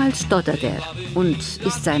 jedenfalls stottert er und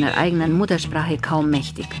ist seiner eigenen Muttersprache kaum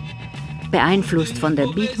mächtig. Beeinflusst von der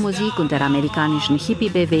Beatmusik und der amerikanischen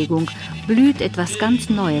Hippie-Bewegung blüht etwas ganz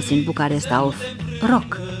Neues in Bukarest auf: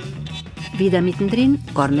 Rock. Wieder mittendrin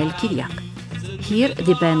Cornel Chiriac. Hier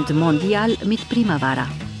die Band Mondial mit Primavera.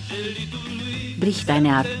 Bricht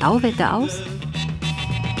eine Art Tauwetter aus?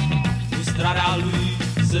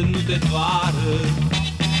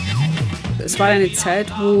 Es war eine Zeit,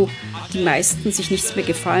 wo die meisten sich nichts mehr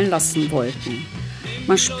gefallen lassen wollten.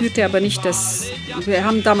 Man spürte aber nicht, wir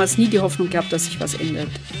haben damals nie die Hoffnung gehabt, dass sich was ändert.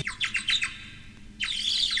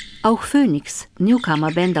 Auch Phoenix,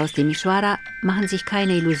 Newcomer-Band aus Timișoara, machen sich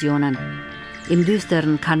keine Illusionen. Im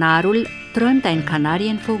düsteren Kanarul träumt ein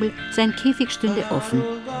Kanarienvogel, sein Käfig stünde offen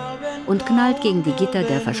und knallt gegen die Gitter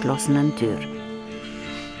der verschlossenen Tür.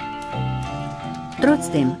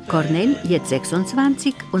 Trotzdem, Cornel, jetzt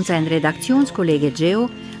 26, und sein Redaktionskollege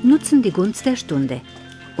Geo nutzen die Gunst der Stunde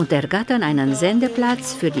und ergattern einen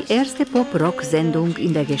Sendeplatz für die erste Pop-Rock-Sendung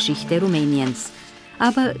in der Geschichte Rumäniens.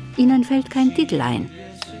 Aber ihnen fällt kein Titel ein.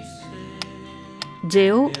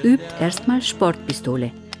 Geo übt erstmal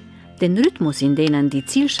Sportpistole. Den Rhythmus, in denen die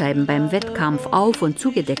Zielscheiben beim Wettkampf auf- und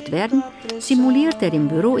zugedeckt werden, simuliert er im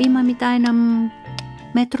Büro immer mit einem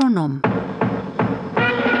Metronom.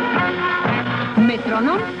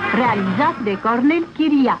 Metronom, realizat de Cornel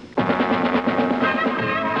Chiriac.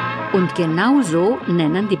 Und genau so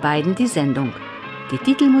nennen die beiden die Sendung. Die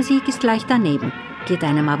Titelmusik ist gleich daneben, geht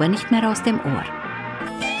einem aber nicht mehr aus dem Ohr.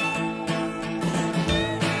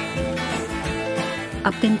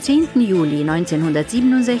 Ab dem 10. Juli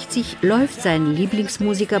 1967 läuft sein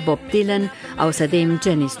Lieblingsmusiker Bob Dylan, außerdem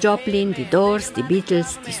Janis Joplin, die Doors, die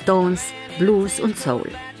Beatles, die Stones, Blues und Soul.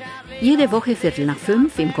 Jede Woche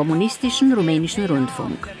 4:45 im kommunistischen rumänischen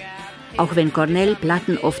Rundfunk. Auch wenn Cornell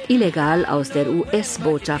Platten oft illegal aus der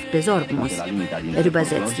US-Botschaft besorgen muss. Er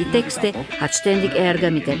übersetzt die Texte, hat ständig Ärger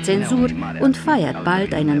mit der Zensur und feiert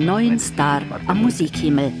bald einen neuen Star am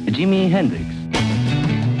Musikhimmel. Jimi Hendrix.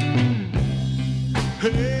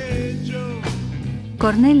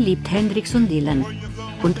 Cornell liebt Hendrix und Dylan.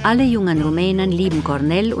 Und alle jungen Rumänen lieben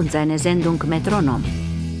Cornell und seine Sendung Metronom.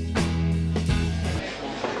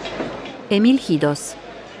 Emil Hidos,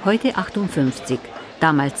 heute 58,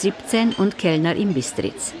 damals 17 und Kellner im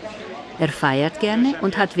Bistritz. Er feiert gerne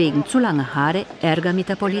und hat wegen zu langer Haare Ärger mit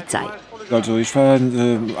der Polizei. Also ich war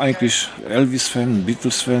eigentlich Elvis-Fan,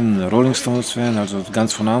 Beatles-Fan, Rolling Stones-Fan, also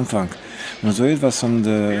ganz von Anfang. Und so etwas von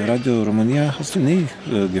der Radio Romania hast du nie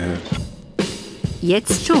gehört.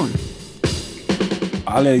 Jetzt schon.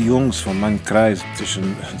 Alle Jungs von meinem Kreis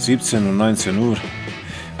zwischen 17 und 19 Uhr,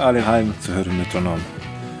 alle heim zu hören Metronom.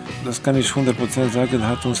 Das kann ich 100% sagen,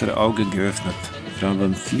 hat unsere Augen geöffnet. Wir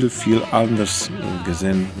haben viel anders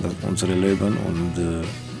gesehen, unser Leben und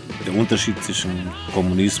der Unterschied zwischen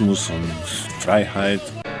Kommunismus und Freiheit.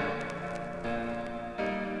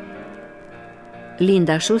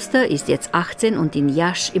 Linda Schuster ist jetzt 18 und in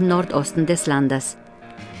Iași im Nordosten des Landes.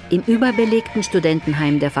 Im überbelegten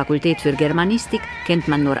Studentenheim der Fakultät für Germanistik kennt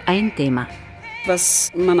man nur ein Thema.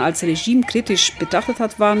 Was man als regimekritisch betrachtet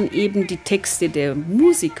hat, waren eben die Texte der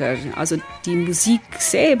Musiker, also die Musik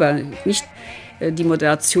selber, nicht die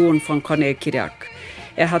Moderation von Cornel Kyriak.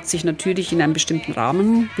 Er hat sich natürlich in einem bestimmten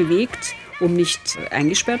Rahmen bewegt, um nicht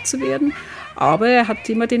eingesperrt zu werden, aber er hat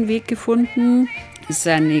immer den Weg gefunden,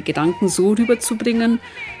 seine Gedanken so rüberzubringen,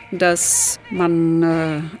 dass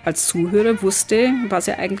man als Zuhörer wusste, was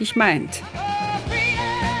er eigentlich meint.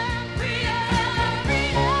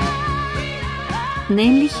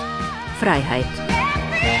 Nämlich Freiheit.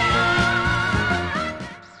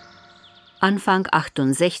 Anfang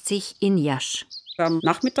 68 in Iași. Am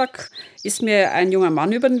Nachmittag ist mir ein junger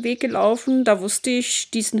Mann über den Weg gelaufen. Da wusste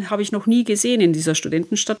ich, diesen habe ich noch nie gesehen in dieser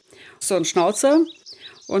Studentenstadt. So ein Schnauzer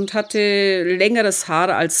und hatte längeres Haar,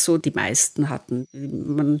 als so die meisten hatten.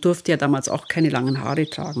 Man durfte ja damals auch keine langen Haare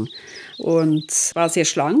tragen. Und war sehr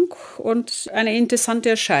schlank und eine interessante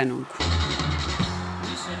Erscheinung.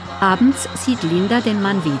 Abends sieht Linda den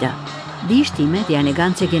Mann wieder. Die Stimme, die eine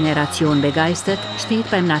ganze Generation begeistert,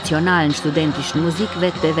 steht beim Nationalen Studentischen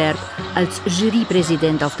Musikwettbewerb als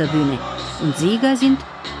Jurypräsident auf der Bühne. Und Sieger sind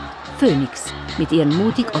Phoenix mit ihren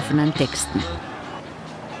mutig offenen Texten.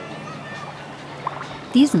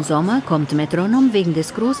 Diesen Sommer kommt Metronom wegen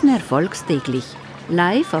des großen Erfolgs täglich,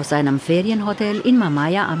 live aus einem Ferienhotel in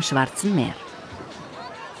Mamaia am Schwarzen Meer.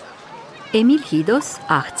 Emil Hidos,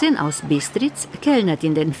 18 aus Bistritz, kellnert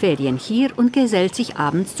in den Ferien hier und gesellt sich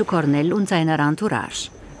abends zu Cornell und seiner Entourage.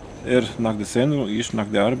 Er nach der Sendung, ich nach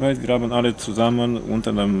der Arbeit. Wir haben alle zusammen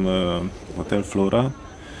unter dem Hotel Flora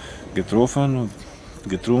getroffen, und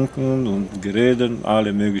getrunken und geredet,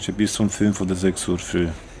 alle mögliche bis um 5 oder 6 Uhr früh.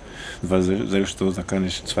 Das war sehr stolz, da kann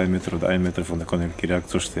ich 2 Meter oder 1 Meter von der Cornel Kyriak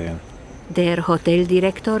zu stehen. Der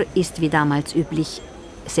Hoteldirektor ist wie damals üblich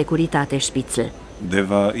Securitate Spitzel. Der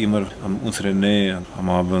war immer in unserer Nähe am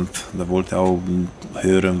Abend. Der wollte auch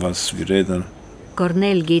hören, was wir reden.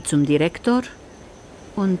 Cornell geht zum Direktor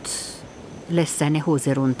und lässt seine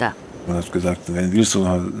Hose runter. Er hat gesagt, wenn willst du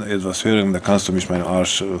etwas hören, dann kannst du mich meinen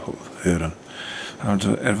Arsch hören.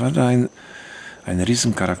 Also er war da ein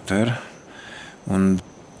Riesencharakter und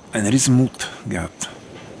einen Riesenmut gehabt.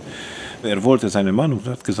 Er wollte seine Meinung,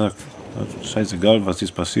 er hat gesagt, scheißegal, was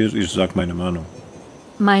ist passiert, ich sage meine Meinung.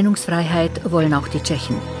 Meinungsfreiheit wollen auch die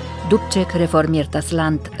Tschechen. Dubček reformiert das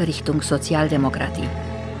Land Richtung Sozialdemokratie.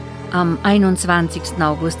 Am 21.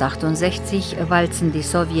 August 1968 walzen die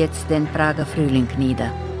Sowjets den Prager Frühling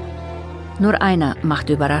nieder. Nur einer macht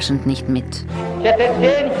überraschend nicht mit.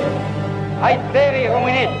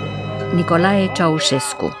 Nicolae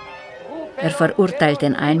Ceausescu. Er verurteilt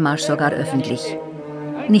den Einmarsch sogar öffentlich.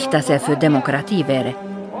 Nicht, dass er für Demokratie wäre.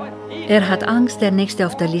 Er hat Angst, der Nächste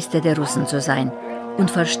auf der Liste der Russen zu sein und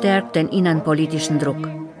verstärkt den innenpolitischen Druck.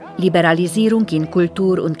 Liberalisierung in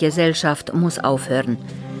Kultur und Gesellschaft muss aufhören.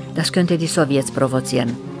 Das könnte die Sowjets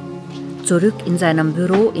provozieren. Zurück in seinem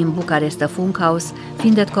Büro im Bukarester Funkhaus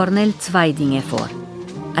findet Cornell 2 Dinge vor.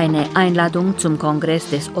 Eine Einladung zum Kongress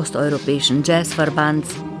des Osteuropäischen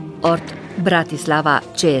Jazzverbands, Ort Bratislava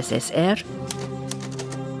CSSR.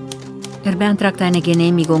 Er beantragt eine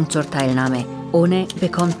Genehmigung zur Teilnahme. Ohne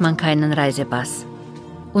bekommt man keinen Reisepass.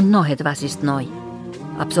 Und noch etwas ist neu.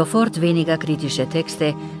 Ab sofort weniger kritische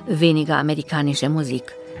Texte, weniger amerikanische Musik.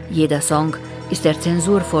 Jeder Song ist der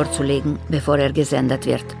Zensur vorzulegen, bevor er gesendet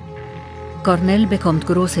wird. Cornell bekommt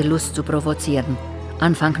große Lust zu provozieren.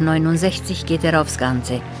 Anfang 69 geht er aufs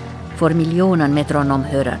Ganze, vor Millionen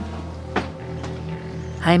Metronomhörern.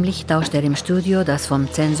 Heimlich tauscht er im Studio das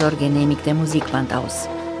vom Zensor genehmigte Musikband aus.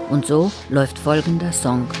 Und so läuft folgender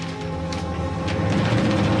Song.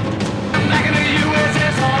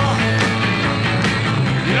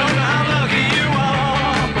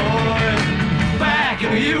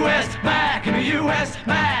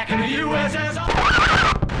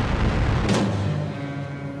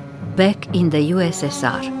 Back in the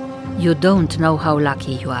USSR. You don't know how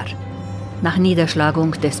lucky you are. Nach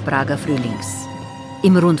Niederschlagung des Prager Frühlings.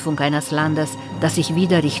 Im Rundfunk eines Landes, das sich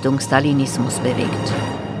wieder Richtung Stalinismus bewegt.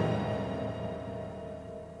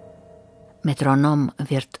 Metronom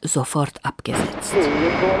wird sofort abgesetzt.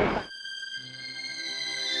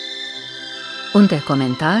 Und der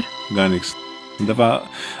Kommentar? Gar nichts. Der war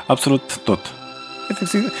absolut tot.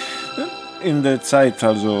 In der Zeit,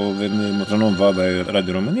 also wenn Metronom war bei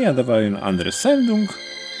Radio Romania, da war eine andere Sendung.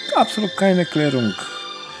 Absolut keine Erklärung.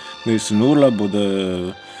 Wir sind in Urlaub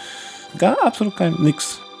oder gar absolut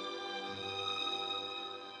nichts.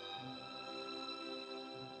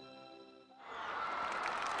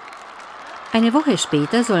 Eine Woche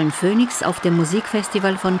später sollen Phoenix auf dem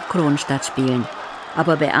Musikfestival von Kronstadt spielen.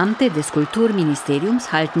 Aber Beamte des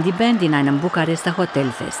Kulturministeriums halten die Band in einem Bukarester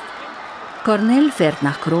Hotel fest. Cornell fährt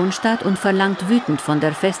nach Kronstadt und verlangt wütend von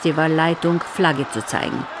der Festivalleitung, Flagge zu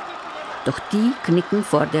zeigen. Doch die knicken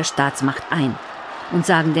vor der Staatsmacht ein und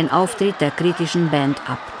sagen den Auftritt der kritischen Band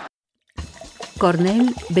ab. Cornell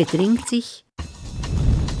betrinkt sich,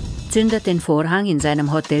 zündet den Vorhang in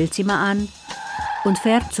seinem Hotelzimmer an und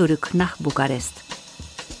fährt zurück nach Bukarest.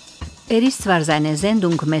 Er ist zwar seine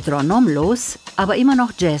Sendung Metronom los, aber immer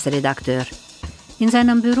noch Jazzredakteur. In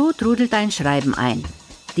seinem Büro trudelt ein Schreiben ein.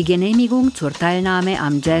 Die Genehmigung zur Teilnahme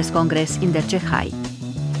am Jazzkongress in der Tschechei.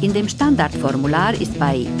 In dem Standardformular ist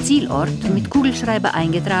bei Zielort mit Kugelschreiber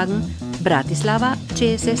eingetragen Bratislava,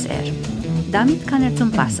 CSSR. Damit kann er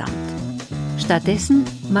zum Passamt. Stattdessen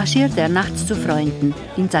marschiert er nachts zu Freunden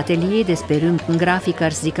ins Atelier des berühmten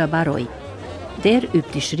Grafikers Zika Baroi. Der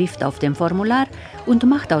übt die Schrift auf dem Formular und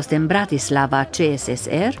macht aus dem Bratislava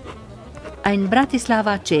CSSR ein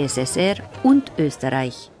Bratislava CSSR und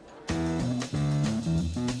Österreich.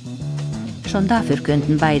 Schon dafür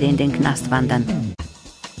könnten beide in den Knast wandern.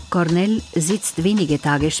 Cornell sitzt wenige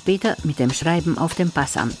Tage später mit dem Schreiben auf dem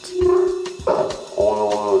Passamt.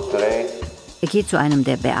 Er geht zu einem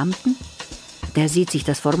der Beamten, der sieht sich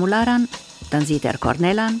das Formular an, dann sieht er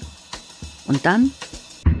Cornell an und dann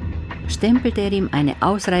stempelt er ihm eine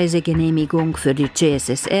Ausreisegenehmigung für die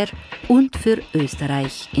CSSR und für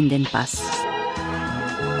Österreich in den Pass.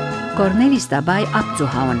 Cornell ist dabei,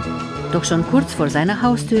 abzuhauen. Doch schon kurz vor seiner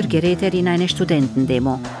Haustür gerät er in eine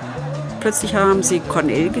Studentendemo. Plötzlich haben sie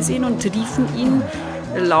Cornell gesehen und riefen ihn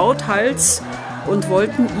lauthals und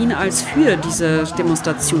wollten ihn als Führer dieser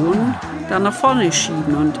Demonstration da nach vorne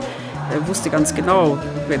schieben. Und er wusste ganz genau,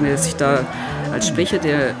 wenn er sich da als Sprecher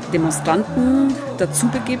der Demonstranten dazu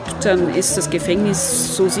begibt, dann ist das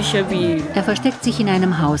Gefängnis so sicher wie... Er versteckt sich in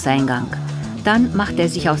einem Hauseingang. Dann macht er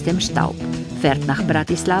sich aus dem Staub, fährt nach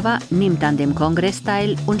Bratislava, nimmt an dem Kongress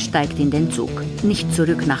teil und steigt in den Zug. Nicht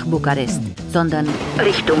zurück nach Bukarest, sondern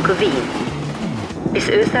Richtung Wien. Bis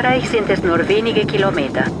Österreich sind es nur wenige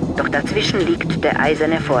Kilometer, doch dazwischen liegt der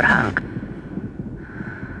eiserne Vorhang.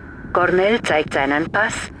 Cornell zeigt seinen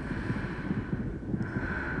Pass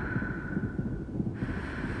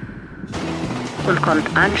und kommt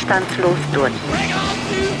anstandslos durch.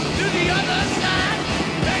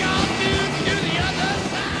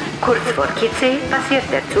 Kurz vor Kitzé passiert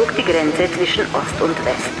der Zug die Grenze zwischen Ost und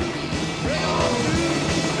West.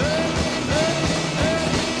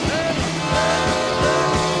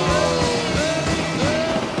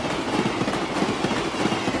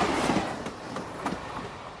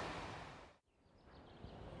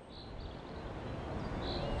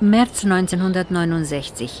 März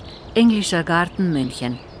 1969, Englischer Garten,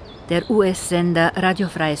 München. Der US-Sender Radio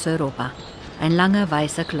Freies Europa. Ein langer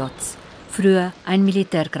weißer Klotz. Früher ein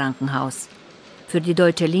Militärkrankenhaus. Für die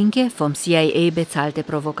deutsche Linke vom CIA bezahlte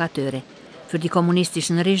Provokateure. Für die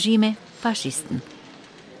kommunistischen Regime Faschisten.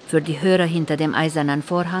 Für die Hörer hinter dem eisernen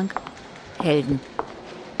Vorhang Helden.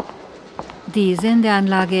 Die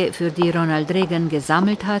Sendeanlage, für die Ronald Reagan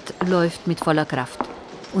gesammelt hat, läuft mit voller Kraft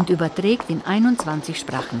und überträgt in 21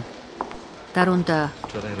 Sprachen. darunter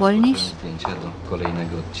Polnisch,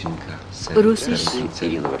 Russisch,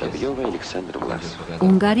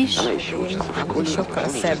 Ungarisch,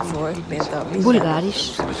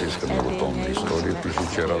 Bulgarisch,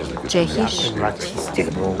 Tschechisch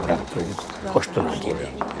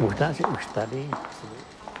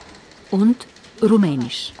und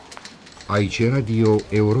Rumänisch. Aici Radio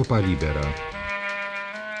Europa Libera.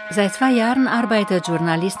 Seit 2 Jahren arbeitet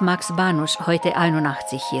Journalist Max Banusch, heute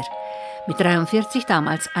 81 hier. Mit 43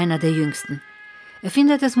 damals einer der jüngsten. Er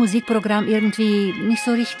findet das Musikprogramm irgendwie nicht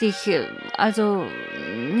so richtig.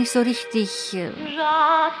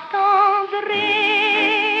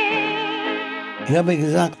 Ich habe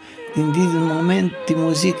gesagt, in diesem Moment, die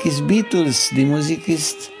Musik ist Beatles, die Musik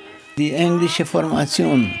ist die englische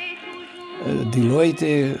Formation. Die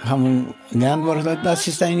Leute haben geantwortet, das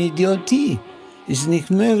ist eine Idiotie. Es ist nicht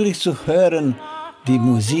möglich zu hören, die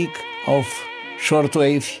Musik auf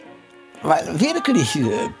Shortwave. Weil wirklich,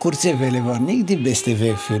 kurze Welle war nicht die beste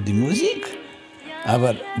Weg für die Musik.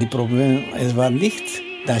 Aber das Problem, es war nicht,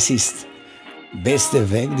 das ist der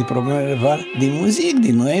beste Weg. Das Problem war die Musik,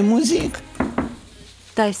 die neue Musik.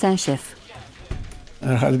 Da ist sein Chef.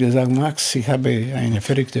 Er hat gesagt, Max, ich habe einen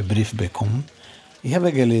verrückten Brief bekommen. Ich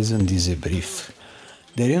habe gelesen diesen Brief.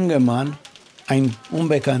 Der junge Mann, ein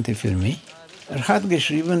Unbekannter für mich, er hat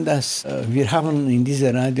geschrieben, dass wir haben in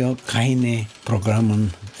diesem Radio keine Programme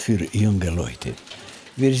für junge Leute.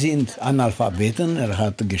 Wir sind Analphabeten, er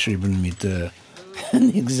hat geschrieben mit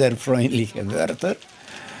nicht sehr freundlichen Wörtern.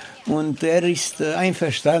 Und er ist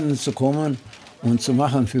einverstanden zu kommen und zu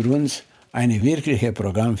machen für uns ein wirkliches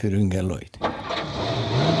Programm für junge Leute.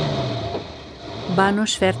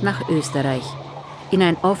 Banusch fährt nach Österreich, in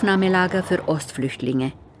ein Aufnahmelager für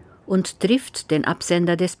Ostflüchtlinge und trifft den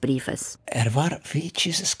Absender des Briefes. Er war wie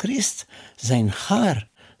Jesus Christ, sein Haar,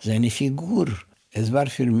 seine Figur. Es war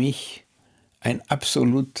für mich ein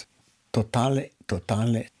absolut totale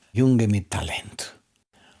Junge mit Talent.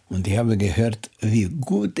 Und ich habe gehört, wie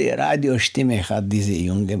gute Radiostimme hat dieser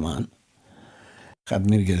junge Mann. Er hat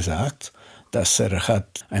mir gesagt, dass er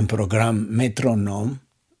hat ein Programm Metronom,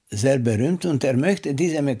 sehr berühmt, und er möchte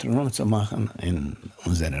diese Metronom zu machen in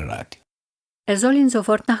unserem Radio. Er soll ihn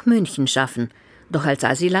sofort nach München schaffen, doch als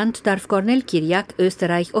Asylant darf Kornél Kyriak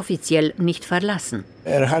Österreich offiziell nicht verlassen.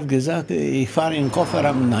 Er hat gesagt, ich fahre in den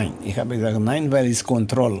Kofferraum. Nein. Ich habe gesagt, nein, weil es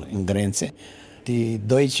Kontrolle in Grenze. Die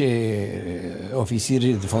deutschen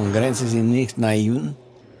Offiziere von Grenze sind nicht naiv.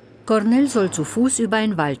 Kornél soll zu Fuß über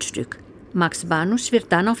ein Waldstück. Max Banusch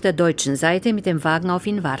wird dann auf der deutschen Seite mit dem Wagen auf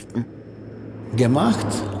ihn warten. Gemacht,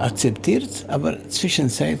 akzeptiert, aber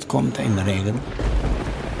zwischenzeit kommt ein Regen.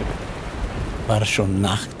 War schon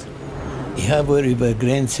Nacht. Ich habe über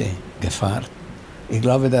Grenze gefahren. Ich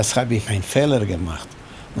glaube, das habe ich einen Fehler gemacht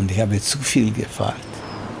und ich habe zu viel gefahren.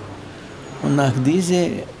 Und nach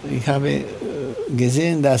diesem, ich habe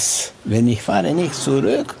gesehen, dass wenn ich fahre nicht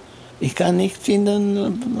zurück, ich kann nicht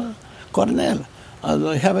finden Kornél.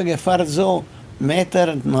 Also ich habe gefahren so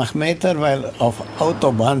Meter nach Meter, weil auf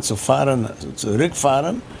Autobahn zu fahren,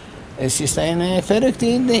 zurückfahren, es ist eine verrückte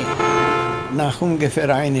Idee. Nach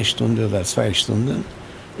ungefähr 1 Stunde oder 2 Stunden,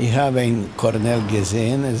 ich habe einen Kornél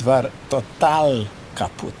gesehen, es war total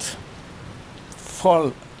kaputt.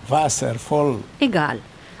 Voll Wasser, voll. Egal.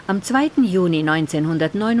 Am 2. Juni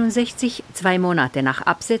 1969, 2 Monate nach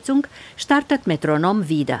Absetzung, startet Metronom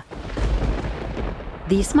wieder.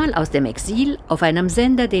 Diesmal aus dem Exil auf einem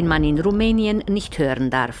Sender, den man in Rumänien nicht hören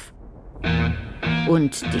darf.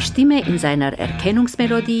 Und die Stimme in seiner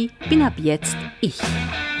Erkennungsmelodie bin ab jetzt ich.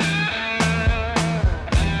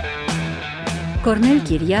 Kornél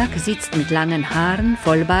Kyriak sitzt mit langen Haaren,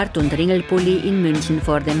 Vollbart und Ringelpulli in München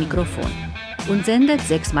vor dem Mikrofon und sendet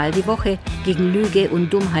 6-mal die Woche gegen Lüge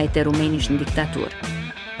und Dummheit der rumänischen Diktatur.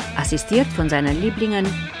 Assistiert von seinen Lieblingen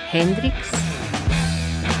Hendrix,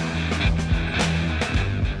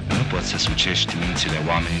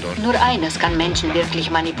 Nur eines kann Menschen wirklich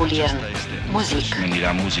manipulieren: Musik.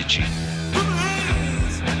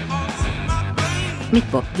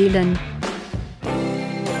 mit Bob Dylan,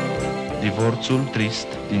 Divorțul trist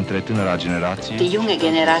dintre tânăra generație. Die junge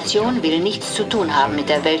Generation will nichts zu tun haben mit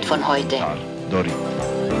der Welt von heute. Dorit.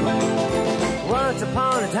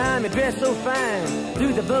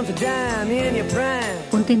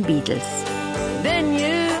 und den Beatles.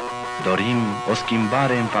 Dorim o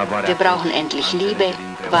schimbare în favoarea Wir brauchen endlich Liebe,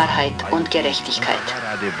 Wahrheit und Gerechtigkeit.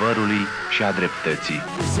 adevărului și a dreptății.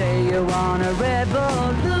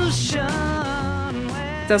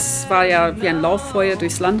 Das war ja wie ein Lauffeuer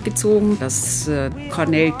durchs Land gezogen, dass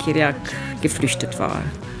Kornél Kyriak geflüchtet war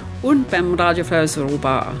und beim Radio Prix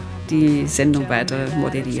Europa die Sendung weiter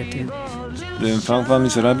moderierte. Der Empfang war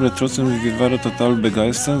miserabel, trotzdem wir waren total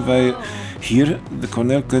begeistert, weil hier der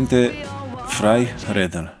Cornel könnte frei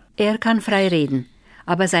reden. Er kann frei reden,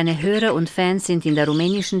 aber seine Hörer und Fans sind in der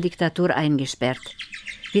rumänischen Diktatur eingesperrt.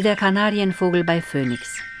 Wie der Kanarienvogel bei Phoenix.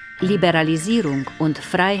 Liberalisierung und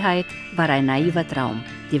Freiheit war ein naiver Traum.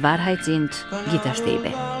 Die Wahrheit sind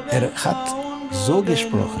Gitterstäbe. Er hat so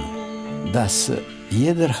gesprochen, dass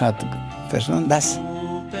jeder hat verstanden, dass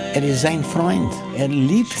er ist sein Freund. Er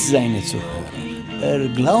liebt seine Zuhörer. Er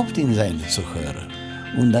glaubt in seine Zuhörer.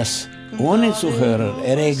 Und das ohne Zuhörer,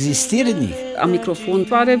 er existiert nicht. Am Mikrofon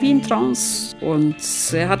war er wie in Trance. Und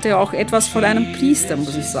er hatte auch etwas von einem Priester,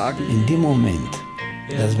 muss ich sagen. In dem Moment,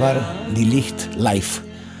 das war die Licht live.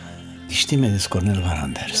 Die Stimme des Cornel war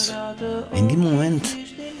anders. In dem Moment,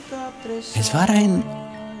 es war eine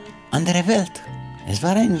andere Welt. Es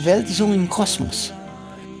war eine Welt so im Kosmos.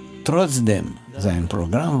 Trotzdem, sein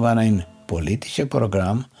Programm war ein politisches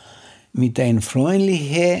Programm mit einer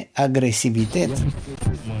freundlichen Aggressivität.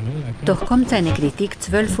 Doch kommt seine Kritik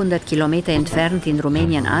 1200 Kilometer entfernt in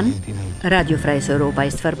Rumänien an, radiofreies Europa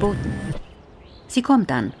ist verboten. Sie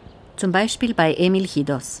kommt an, zum Beispiel bei Emil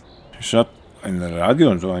Hidos. Ich habe ein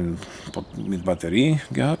Radio so mit Batterie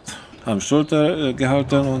gehabt, am Schulter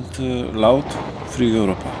gehalten und laut Prix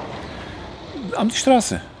Europa. An die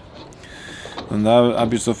Straße. Und da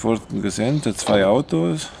habe ich sofort gesehen, 2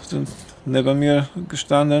 Autos sind neben mir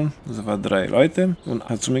gestanden. Das waren 3 Leute und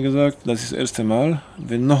hat zu mir gesagt, das ist das erste Mal,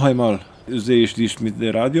 wenn noch einmal sehe ich dich mit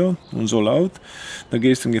dem Radio und so laut, dann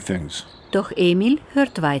gehst du ins Gefängnis. Doch Emil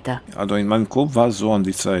hört weiter. Also in meinem Kopf war es so an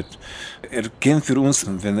die Zeit. Er kämpft für uns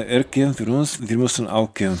und wenn er kämpft für uns, wir müssen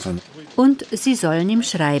auch kämpfen. Und sie sollen ihm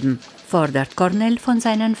schreiben, fordert Cornel von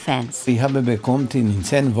seinen Fans. Ich habe bekommen in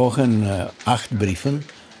 10 Wochen 8 Briefe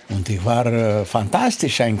und ich war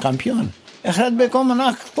fantastisch, ein Champion. Er hat bekommen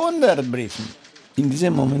 800 Briefe. In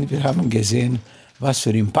diesem Moment wir haben gesehen, was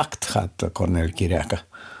für Impact hat Cornel Chiriacă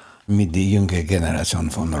mit der jungen Generation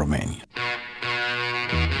von Rumänien.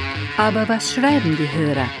 Aber was schreiben die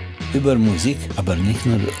Hörer? Über Musik, aber nicht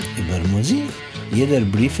nur über Musik. Jeder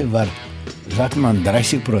Brief war, sagt man,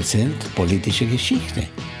 30% politische Geschichte.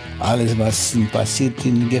 Alles, was passiert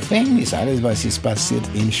im Gefängnis, alles, was ist passiert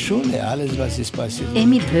in Schule, alles, was ist passiert.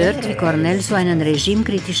 Emil hört, wie Cornel so einen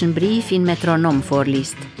regimekritischen Brief in Metronom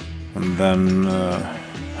vorliest. Und dann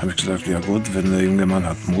habe ich gesagt, ja gut, wenn der junge Mann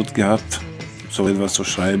hat Mut gehabt, so etwas zu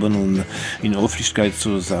schreiben und in Öffentlichkeit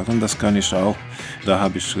zu sagen, das kann ich auch. Da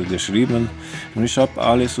habe ich geschrieben und ich habe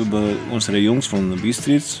alles über unsere Jungs von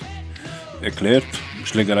Bistritz erklärt.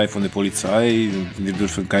 Schlägerei von der Polizei, wir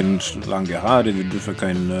dürfen keine lange Haare, wir dürfen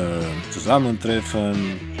kein Zusammentreffen.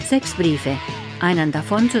 6 Briefe, einen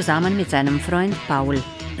davon zusammen mit seinem Freund Paul.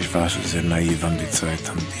 Ich war sehr naiv an die Zeit.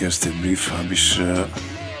 Am ersten Brief habe ich,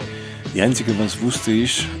 die einzige, was wusste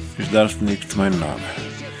ich darf nicht meinen Namen.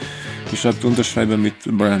 Ich habe unterschreiben mit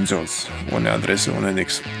Brian Jones, ohne Adresse, ohne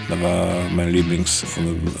nichts. Das war mein Lieblings von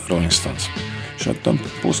den Rolling Stones. Ich habe dann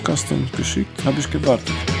Postkasten geschickt, habe ich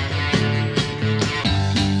gewartet.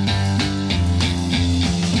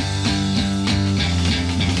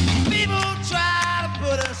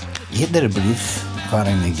 Jeder Brief war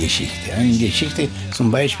eine Geschichte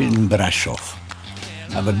zum Beispiel in Brasov.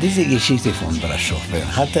 Aber diese Geschichte von Brasov,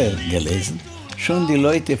 wer hat er gelesen? Schon die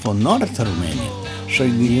Leute von Nordrumänien,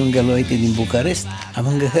 schon die jungen Leute in Bukarest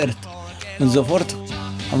haben gehört. Und sofort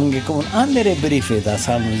haben gekommen andere Briefe, das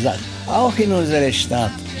haben gesagt, auch in unserer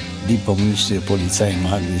Stadt. Die kommunistische Polizei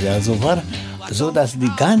macht das. Also war so, dass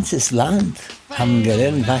das ganze Land haben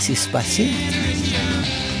gelernt, was ist passiert.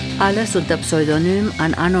 Alles unter Pseudonym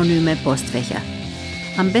an anonyme Postfächer.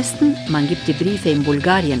 Am besten, man gibt die Briefe im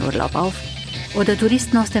Bulgarienurlaub auf oder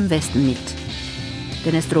Touristen aus dem Westen mit.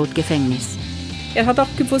 Denn es droht Gefängnis. Er hat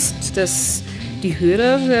auch gewusst, dass die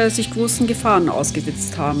Hörer sich großen Gefahren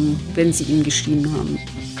ausgesetzt haben, wenn sie ihm geschrieben haben.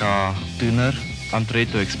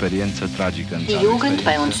 Die Jugend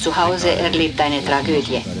bei uns zu Hause erlebt eine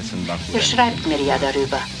Tragödie. Ihr schreibt mir ja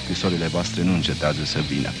darüber.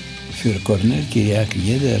 Für Cornel Chiriacă,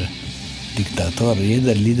 jeder Diktator,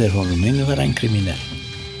 jeder Leader von Rumänien war ein Kriminell.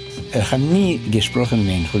 Er hat nie gesprochen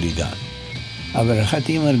wie ein Hooligan, aber er hat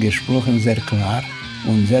immer gesprochen sehr klar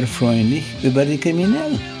und sehr freundlich über die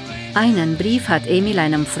Kriminellen. Einen Brief hat Emil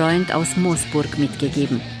einem Freund aus Moosburg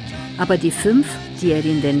mitgegeben. Aber die 5, die er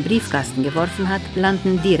in den Briefkasten geworfen hat,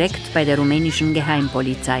 landen direkt bei der rumänischen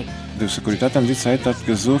Geheimpolizei. Die Securitate an die Zeit hat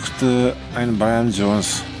gesucht einen Brian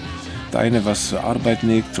Jones. Der eine, was Arbeit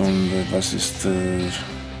nicht und was ist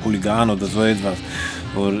Hooligan oder so etwas.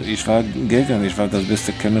 Und ich war gegen, ich war das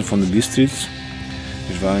beste Kenner von der Bistritz.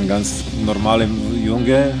 Ich war ein ganz normaler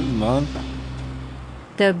junger Mann.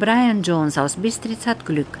 Der Brian Jones aus Bistritz hat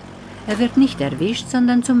Glück. Er wird nicht erwischt,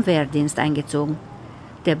 sondern zum Wehrdienst eingezogen.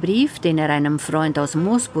 Der Brief, den er einem Freund aus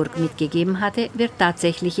Moosburg mitgegeben hatte, wird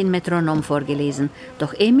tatsächlich in Metronom vorgelesen.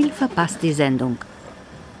 Doch Emil verpasst die Sendung.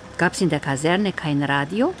 Gab es in der Kaserne kein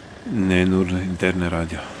Radio? Nee, nur interne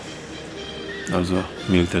Radio. Also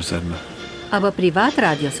Militärserner. Aber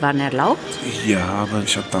Privatradios waren erlaubt? Ja, aber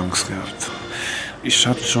ich hatte Angst gehabt. Ich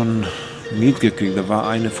habe schon mitgekriegt, da war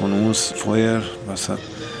eine von uns vorher, was hat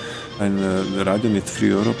ein Radio mit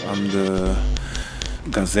Prix Europa an der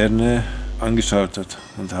Kaserne angeschaltet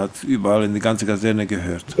und hat überall in die ganze Kaserne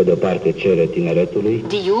gehört.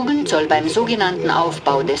 Die Jugend soll beim sogenannten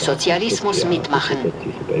Aufbau des Sozialismus mitmachen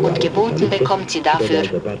und geboten bekommt sie dafür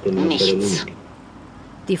nichts.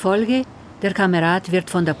 Die Folge? Der Kamerad wird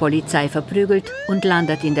von der Polizei verprügelt und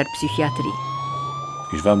landet in der Psychiatrie.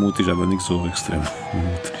 Ich war mutig, aber nicht so extrem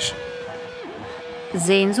mutig.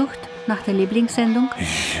 Sehnsucht nach der Lieblingssendung?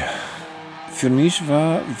 Ja. Für mich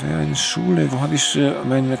war eine Schule, wo habe ich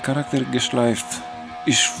meinen Charakter geschleift.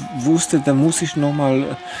 Ich wusste, da muss ich noch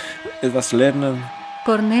mal etwas lernen.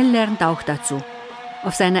 Cornel lernt auch dazu.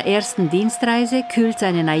 Auf seiner ersten Dienstreise kühlt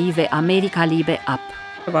seine naive Amerikaliebe ab.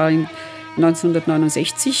 Er war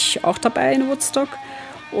 1969 auch dabei in Woodstock.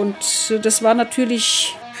 Und das war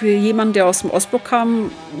natürlich für jemanden, der aus dem Ostblock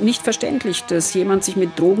kam, nicht verständlich, dass jemand sich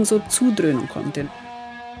mit Drogen so zudröhnen konnte.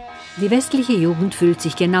 Die westliche Jugend fühlt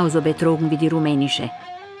sich genauso betrogen wie die rumänische.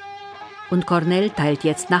 Und Cornel teilt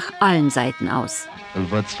jetzt nach allen Seiten aus. Ihr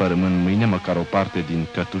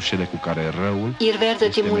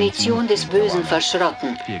werdet die Munition des Bösen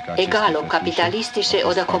verschrotten, egal ob kapitalistische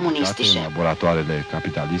oder kommunistische.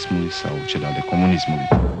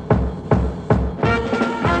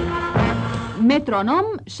 Metronom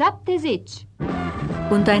 70.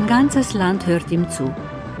 Und ein ganzes Land hört ihm zu.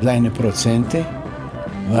 Seine Prozente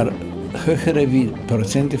waren höher wie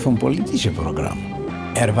Prozente vom politischen Programm.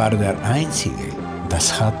 Er war der Einzige,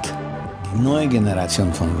 das hat die neue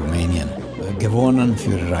Generation von Rumänien gewonnen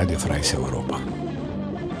für Radio Freies Europa.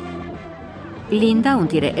 Linda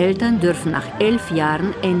und ihre Eltern dürfen nach 11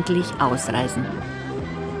 Jahren endlich ausreisen.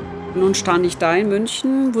 Nun stand ich da in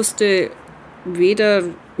München, wusste weder,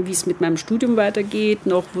 wie es mit meinem Studium weitergeht,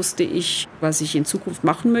 noch wusste ich, was ich in Zukunft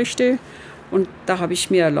machen möchte. Und da habe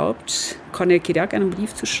ich mir erlaubt, Cornel Kyriak einen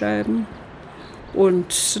Brief zu schreiben.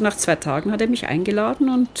 Und nach 2 Tagen hat er mich eingeladen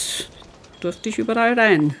und durfte ich überall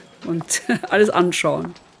rein und alles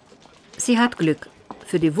anschauen. Sie hat Glück.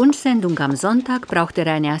 Für die Wunschsendung am Sonntag braucht er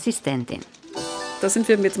eine Assistentin. Da sind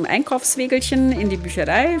wir mit dem Einkaufswägelchen in die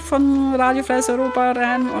Bücherei von Radio Freies Europa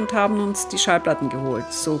rein und haben uns die Schallplatten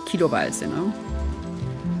geholt, so kiloweise. Ne?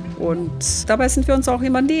 Und dabei sind wir uns auch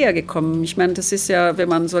immer näher gekommen. Ich meine, das ist ja, wenn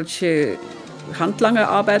man solche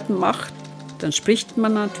Handlangerarbeiten macht, dann spricht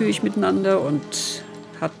man natürlich miteinander und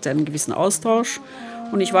hat einen gewissen Austausch.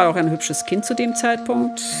 Und ich war auch ein hübsches Kind zu dem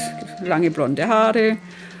Zeitpunkt, lange blonde Haare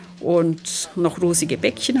und noch rosige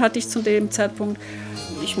Bäckchen hatte ich zu dem Zeitpunkt.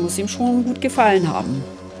 Ich muss ihm schon gut gefallen haben,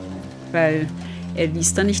 weil er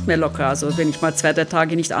ließ da nicht mehr locker. Also wenn ich mal 2, 3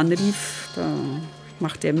 Tage nicht anrief, da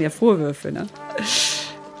machte er mir Vorwürfe. Ne?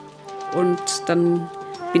 Und dann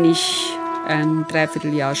bin ich ein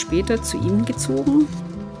Dreivierteljahr später zu ihm gezogen.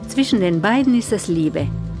 Zwischen den beiden ist es Liebe,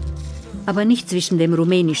 aber nicht zwischen dem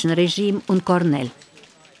rumänischen Regime und Cornel.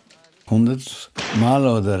 100 Mal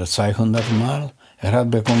oder 200 Mal. Er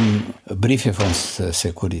hat bekommen Briefe von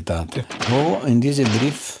Securitate, wo in diesem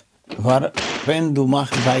Brief war, wenn du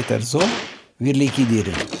machst weiter so, wir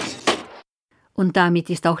liquidieren. Und damit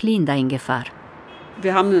ist auch Linda in Gefahr.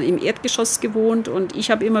 Wir haben im Erdgeschoss gewohnt und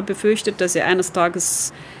ich habe immer befürchtet, dass er eines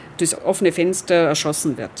Tages durchs offene Fenster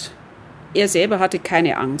erschossen wird. Er selber hatte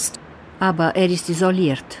keine Angst. Aber er ist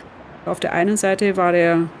isoliert. Auf der einen Seite war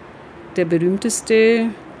er der berühmteste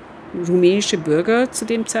rumänische Bürger zu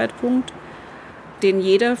dem Zeitpunkt, den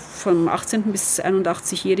jeder vom 18. bis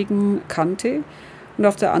 81-Jährigen kannte. Und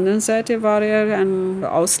auf der anderen Seite war er ein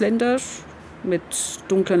Ausländer mit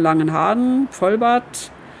dunklen, langen Haaren,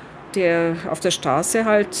 Vollbart, der auf der Straße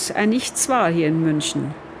halt ein Nichts war hier in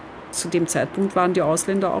München. Zu dem Zeitpunkt waren die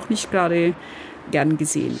Ausländer auch nicht gerade gern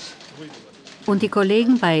gesehen. Und die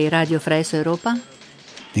Kollegen bei Radio Freies Europa?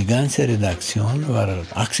 Die ganze Redaktion war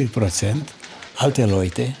 80% alte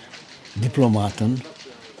Leute, Diplomaten,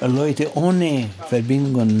 Leute ohne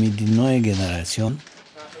Verbindungen mit der neuen Generation,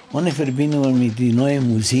 ohne Verbindungen mit der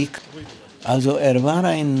neuen Musik. Also er war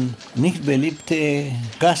ein nicht beliebter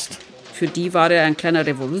Gast. Für die war er ein kleiner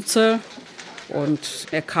Revoluzer und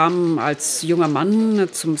er kam als junger Mann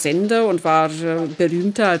zum Sender und war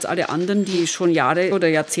berühmter als alle anderen, die schon Jahre oder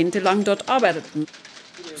Jahrzehnte lang dort arbeiteten.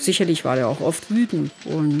 Sicherlich war er auch oft wütend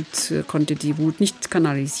und konnte die Wut nicht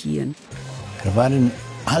kanalisieren. Er war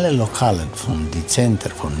alle Lokale von die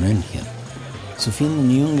Zentren von München zu finden,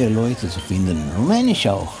 junge Leute zu finden, rumänisch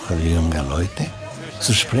auch junge Leute,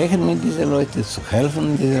 zu sprechen mit diesen Leuten, zu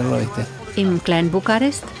helfen diesen Leuten. Im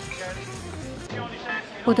Klein-Bukarest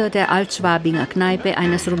oder der Altschwabinger Kneipe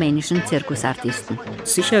eines rumänischen Zirkusartisten.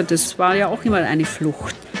 Sicher, das war ja auch immer eine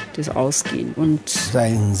Flucht, das Ausgehen. Und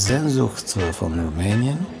seine Sehnsucht von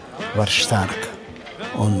Rumänien war stark.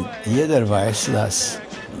 Und jeder weiß, dass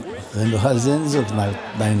wenn du hast Sehnsucht nach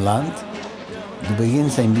deinem Land, du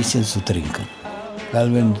beginnst ein bisschen zu trinken.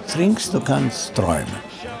 Weil wenn du trinkst, du kannst träumen.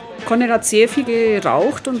 Cornel hat sehr viel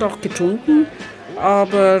geraucht und auch getrunken,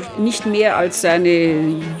 aber nicht mehr als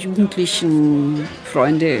seine jugendlichen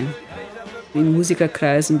Freunde. In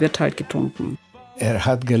Musikerkreisen wird halt getrunken. Er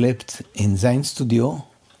hat gelebt in sein Studio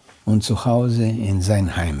und zu Hause in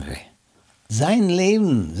sein Heimweh. Sein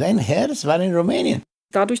Leben, sein Herz war in Rumänien.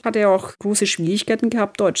 Dadurch hat er auch große Schwierigkeiten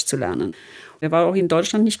gehabt, Deutsch zu lernen. Er war auch in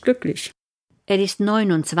Deutschland nicht glücklich. Er ist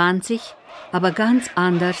 29, aber ganz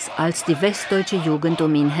anders als die westdeutsche Jugend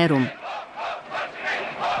um ihn herum.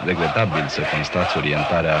 Regretabil să constați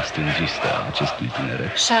orientarea stângistă a acestui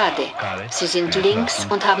tineret. Schade, Sie sind links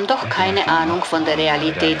und haben doch keine Ahnung von der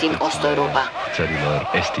Realität in Osteuropa. Țărilor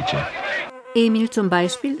estice. Emil zum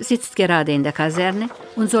Beispiel sitzt gerade in der Kaserne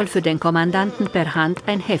und soll für den Kommandanten per Hand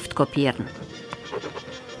ein Heft kopieren.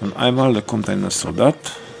 Und einmal da kommt ein Soldat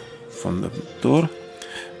von dem Tor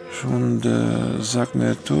und sagt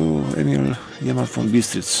mir, du Emil, jemand von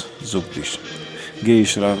Bistritz sucht dich. Gehe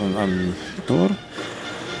ich ran am Tor.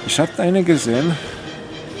 Ich habe einen gesehen,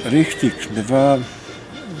 richtig, der war,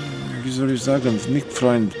 wie soll ich sagen, nicht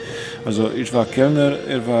Freund. Also ich war Kellner,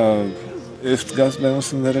 er war öfter Gast bei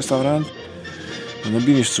uns im Restaurant. Und dann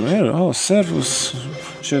bin ich zu ihm, oh, servus,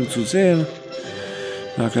 schön zu sehen.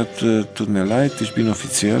 Er hat gesagt, tut mir leid, ich bin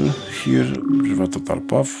offiziell hier. Ich war total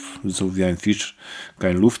paff, so wie ein Fisch,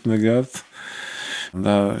 keine Luft mehr gehabt. Und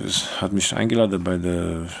da hat mich eingeladen bei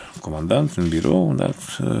der Kommandanten im Büro und hat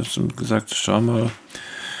gesagt, schau mal,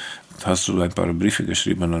 hast du ein paar Briefe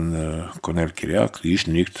geschrieben an Cornel Chiriac? Ich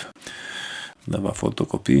nicht. Da war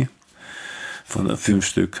Fotokopie von 5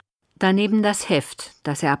 Stück. Daneben das Heft,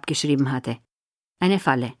 das er abgeschrieben hatte. Eine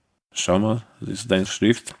Falle. Schau mal, das ist deine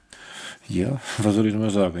Schrift. Ja, was soll ich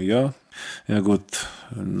mal sagen? Ja, ja gut,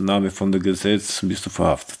 im Namen von dem Gesetz bist du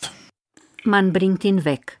verhaftet. Man bringt ihn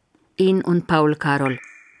weg, ihn und Paul Karol.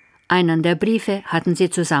 Einen der Briefe hatten sie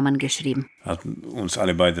zusammengeschrieben. Hatten uns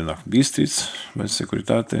alle beide nach Bistritz, bei der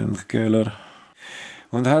Sekuritate im Keller.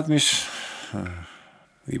 Und hat mich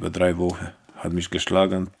über 3 Wochen hat mich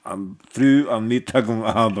geschlagen. Früh, am Mittag, am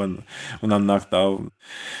Abend und am Nacht auch.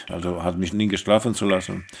 Also hat mich nie geschlafen zu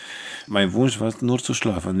lassen. Mein Wunsch war nur zu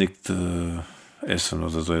schlafen, nicht essen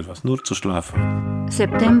oder so etwas, nur zu schlafen.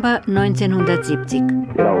 September 1970.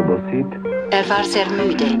 Er war sehr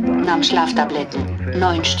müde, nahm Schlaftabletten,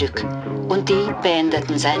 9 Stück, und die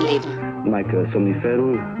beendeten sein Leben.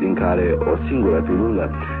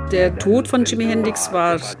 Der Tod von Jimi Hendrix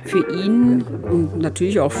war für ihn und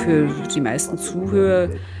natürlich auch für die meisten Zuhörer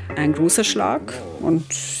ein großer Schlag. Und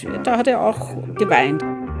da hat er auch geweint.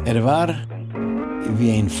 Er war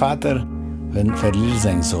wie ein Vater, wenn verliert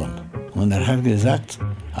sein Sohn. Und er hat gesagt,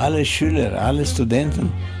 alle Schüler, alle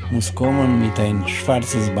Studenten müssen kommen mit einem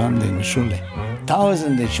schwarzen Band in die Schule.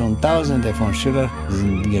 Tausende von Schülern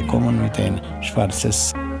sind gekommen mit einem schwarzen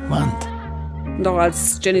Band. Und auch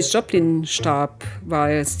als Janis Joplin starb, war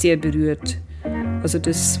er sehr berührt. Also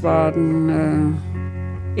das waren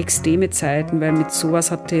extreme Zeiten, weil mit sowas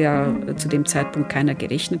hatte ja zu dem Zeitpunkt keiner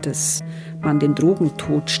gerechnet, dass man den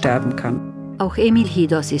Drogentod sterben kann. Auch Emil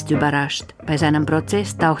Hidos ist überrascht. Bei seinem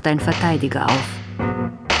Prozess taucht ein Verteidiger auf.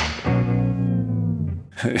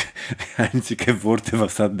 Einzige Worte,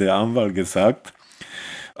 was hat der Anwalt gesagt?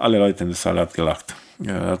 Alle Leute in der Saal haben gelacht.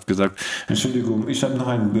 Er hat gesagt, Entschuldigung, ich habe noch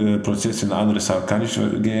einen Prozess in einer anderen Saal, kann ich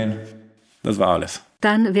gehen? Das war alles.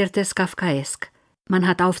 Dann wird es kafkaesk. Man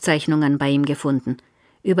hat Aufzeichnungen bei ihm gefunden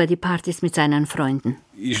über die Partys mit seinen Freunden.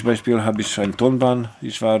 Ich Beispiel habe ich ein Tonband,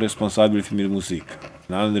 ich war responsabel für die Musik.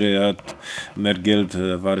 Ein anderer hat mehr Geld,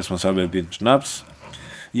 war responsabel für den Schnaps.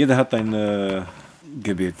 Jeder hat ein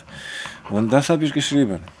Gebet. Und das habe ich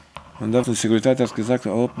geschrieben. Und dann die Sekretär hat gesagt,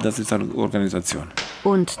 oh, das ist eine Organisation.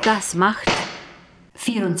 Und das macht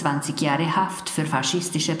 24 Jahre Haft für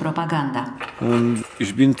faschistische Propaganda. Und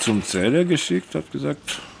ich bin zum Zelle geschickt, hat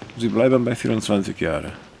gesagt, Sie bleiben bei 24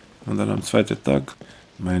 Jahren. Und dann am 2. Tag,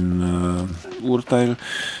 mein Urteil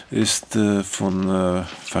ist von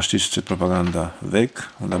faschistischer Propaganda weg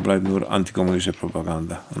und dann bleibt nur antikommunistische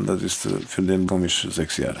Propaganda. Und das ist für den komisch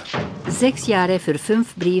 6 Jahre. 6 Jahre für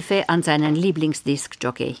 5 Briefe an seinen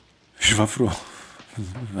Lieblingsdiskjockey. Ich war froh.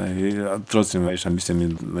 Weil, trotzdem war ich ein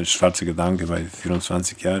bisschen mit schwarzen Gedanken, weil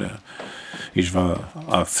 24 Jahre. Ich war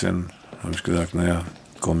 18, habe ich gesagt, naja,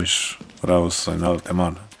 komme ich raus, ein alter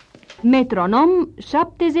Mann. Metronom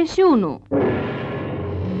 71.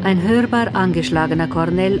 Ein hörbar angeschlagener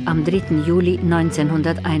Cornell am 3. Juli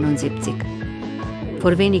 1971.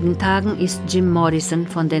 Vor wenigen Tagen ist Jim Morrison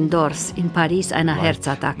von den Doors in Paris einer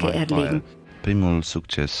Herzattacke erlegen. Primul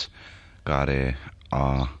succes care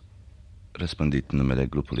a răspândit numele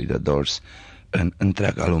grupului The Doors în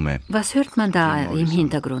întreaga lume. Was hört man da im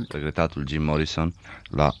Hintergrund? Regretatul Jim Morrison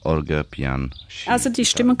la Orgel, Pian. Also die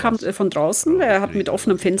Stimme kam von draußen, er hat mit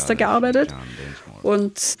offenem Fenster gearbeitet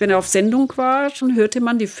und wenn er auf Sendung war, dann hörte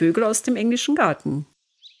man die Vögel aus dem englischen Garten.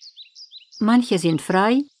 Manche sind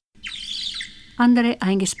frei, andere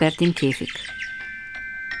eingesperrt im Käfig.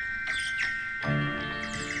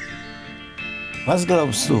 Was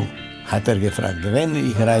glaubst du, hat er gefragt, wenn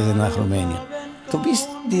ich reise nach Rumänien? Du bist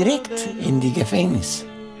direkt in die Gefängnis.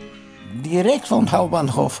 Direkt vom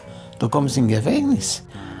Hauptbahnhof. Du kommst in Gefängnis.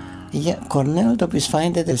 Ja, Cornel, du bist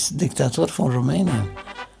Feind des Diktators von Rumänien.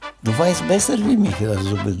 Du weißt besser wie mich, dass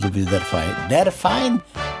du bist der Feind. Der Feind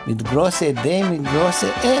mit große D, mit große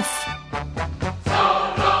F.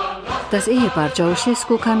 Das Ehepaar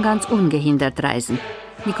Ceausescu kann ganz ungehindert reisen.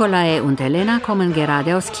 Nicolae und Helena kommen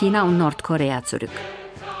gerade aus China und Nordkorea zurück.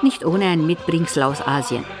 Nicht ohne ein Mitbringsel aus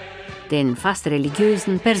Asien, den fast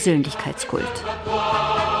religiösen Persönlichkeitskult.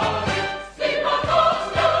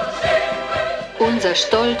 Unser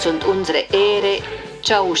Stolz und unsere Ehre,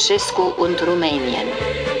 Ceausescu und Rumänien.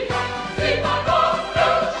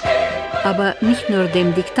 Aber nicht nur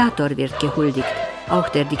dem Diktator wird gehuldigt, auch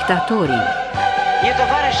der Diktatorin.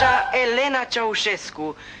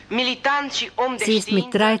 Sie ist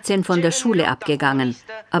mit 13 von der Schule abgegangen,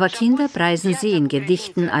 aber Kinder preisen sie in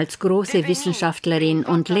Gedichten als große Wissenschaftlerin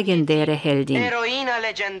und legendäre Heldin.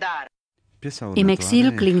 Im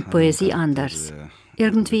Exil klingt Poesie anders,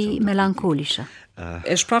 irgendwie melancholischer.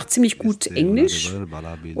 Er sprach ziemlich gut Englisch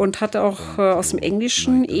und hat auch aus dem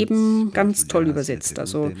Englischen eben ganz toll übersetzt,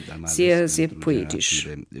 also sehr, sehr poetisch.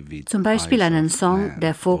 Zum Beispiel einen Song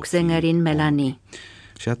der Folksängerin Melanie.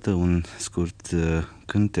 Das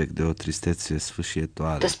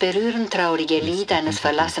berührend traurige Lied eines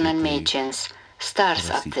verlassenen Mädchens,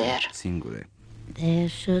 Stars Up There. There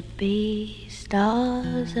should be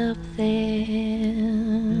stars up there.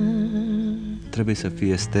 Trebuie să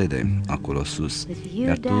fie stele acolo sus,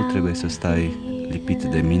 iar tu trebuie să stai lipit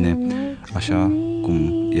de mine, așa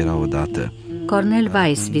cum era odată. Cornel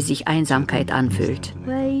weiß, wie sich Einsamkeit anfühlt.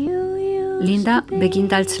 Linda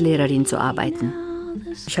beginnt als Lehrerin zu arbeiten.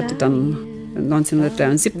 Ich hatte dann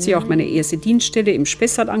 1973 auch meine erste Dienststelle im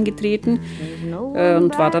Spessart angetreten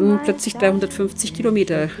und war dann plötzlich 350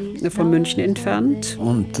 Kilometer von München entfernt.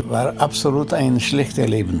 Und war absolut ein schlechtes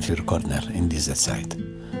Leben für Cornel in dieser Zeit.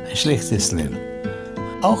 Ein schlechtes Leben.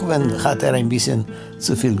 Auch wenn hat er ein bisschen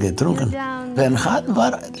zu viel getrunken.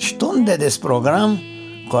 War Stunde des Programms,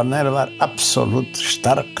 Cornel war absolut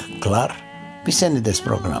stark, klar, bis Ende des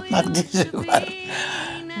Programms. Nach diesem war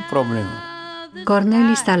Probleme.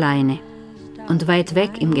 Cornel ist alleine. Und weit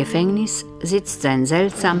weg im Gefängnis sitzt sein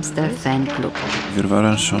seltsamster Fanclub. Wir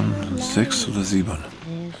waren schon 6 oder 7.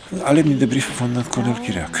 Alle mit den Briefen von Cornel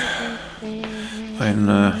Kiriak.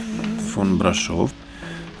 Ein von Brasov.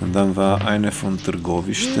 Und dann war eine von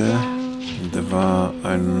Târgoviște. Und da war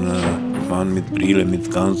ein Mann mit Brille, mit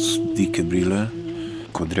ganz dicke Brille.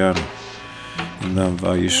 Codreanu. Und dann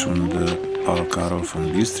war ich und Paul Karol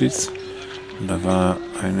von Bistritz. Und da war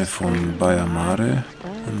eine von Baia Mare.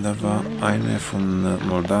 Und da war eine von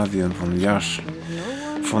Moldawien, von Iași.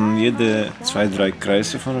 Von jede 2-3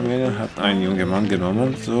 Kreise von Rumänien hat ein junger Mann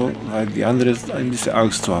genommen, so, weil die anderen ein bisschen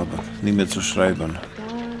Angst haben, nicht mehr zu schreiben.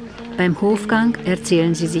 Beim Hofgang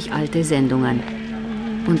erzählen sie sich alte Sendungen.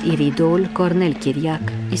 Und ihr Idol Cornel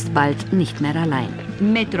Kiriak ist bald nicht mehr allein.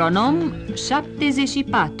 Metronom 74.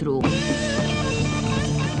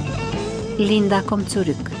 Linda kommt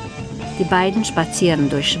zurück. Die beiden spazieren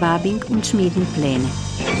durch Schwabing und schmieden Pläne.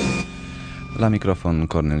 La microfon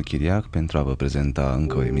Cornel Kiriak pentru a vă prezenta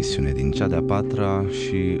încă o emisiune din cea de-a patra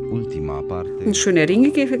și ultima parte. Schöne Ringe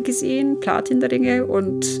gesehen, Platinringe,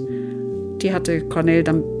 und die hatte Cornel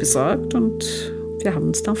dann besorgt und wir haben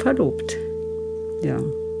uns dann verlobt. Ja,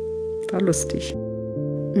 war lustig.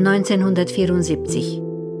 1974.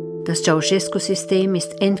 Das Ceausescu-System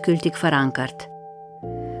ist endgültig verankert.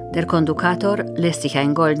 Der Kondukator lässt sich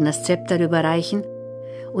ein goldenes Zepter überreichen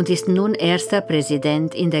und ist nun erster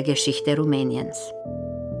Präsident in der Geschichte Rumäniens.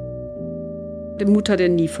 Den Mut hat er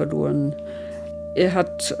nie verloren. Er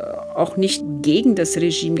hat auch nicht gegen das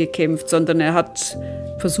Regime gekämpft, sondern er hat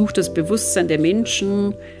versucht, das Bewusstsein der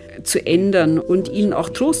Menschen zu ändern und ihnen auch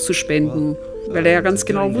Trost zu spenden, weil er ja ganz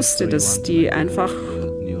genau wusste, dass die einfach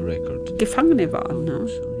Gefangene waren. Ne?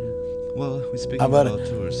 Aber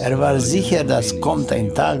er war sicher, dass kommt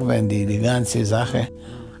ein Tag, wenn die ganze Sache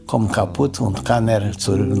kommt kaputt und kann er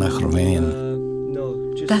zurück nach Rumänien.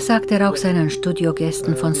 Das sagt er auch seinen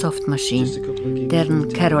Studiogästen von Soft Machine, deren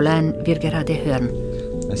Caroline wir gerade hören.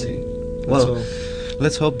 I see. Well,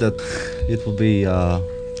 let's hope that it will be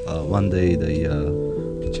one day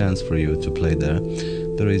the chance for you to play there.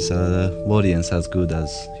 There is an audience as good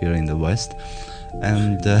as here in the West,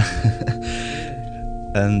 and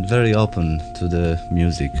and very open to the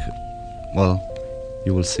music. Well,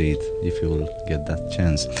 you will see it if you will get that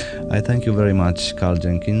chance. I thank you very much, Carl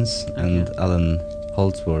Jenkins and Alan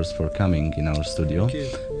Holdsworth, for coming in our studio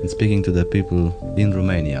and speaking to the people in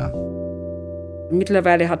Romania.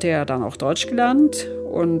 Mittlerweile hatte er dann auch Deutsch gelernt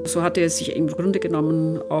und so hatte er sich im Grunde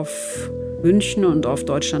genommen auf München und auf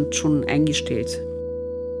Deutschland schon eingestellt.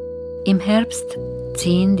 Im Herbst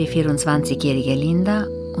ziehen die 24-jährige Linda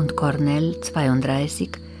und Cornel, 32,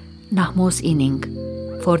 nach Moos-Inning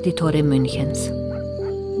vor die Tore Münchens.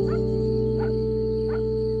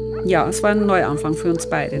 Ja, es war ein Neuanfang für uns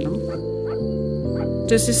beide. Ne?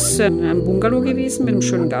 Das ist ein Bungalow gewesen mit einem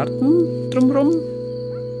schönen Garten drumherum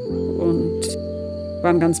und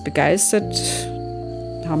waren ganz begeistert.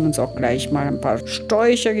 Haben uns auch gleich mal ein paar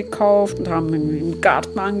Sträucher gekauft und haben im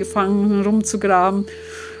Garten angefangen rumzugraben.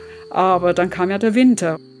 Aber dann kam ja der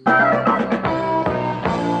Winter.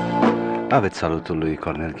 Aveți salutul lui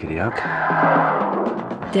Cornel Chiriac.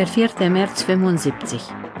 Der 4. März 75.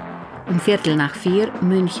 Um 3:45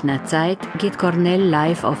 Münchner Zeit geht Cornel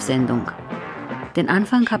live auf Sendung. Den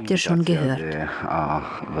Anfang habt ihr schon gehört.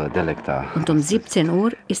 Und um 17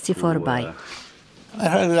 Uhr ist sie vorbei.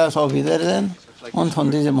 Er hat gesagt, auf Wiedersehen. Und von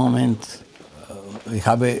diesem Moment,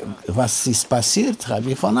 was ist passiert,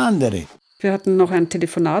 habe ich von anderen. Wir hatten noch ein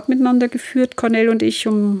Telefonat miteinander geführt, Cornel und ich,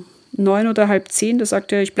 um 9 oder halb 10. Da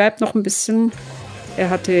sagte er, ich bleibe noch ein bisschen. Er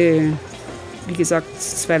hatte, wie gesagt,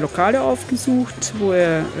 2 Lokale aufgesucht, wo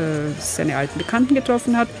er seine alten Bekannten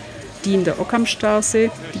getroffen hat. Die in der Ockhamstraße,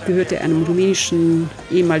 die gehörte einem rumänischen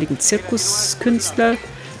ehemaligen Zirkuskünstler.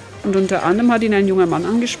 Und unter anderem hat ihn ein junger Mann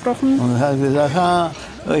angesprochen. Und er hat gesagt,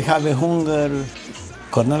 ich habe Hunger.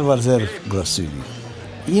 Cornel war sehr großzügig.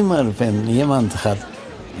 Immer wenn jemand hat,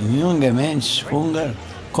 ein junger Mensch Hunger,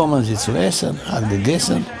 kommen sie zu essen, hat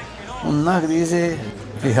gegessen. Und nach diesem,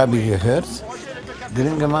 wie habe ich gehört, der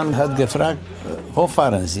junge Mann hat gefragt, wo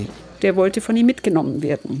fahren Sie? Der wollte von ihm mitgenommen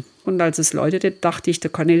werden. Und als es läutete, dachte ich,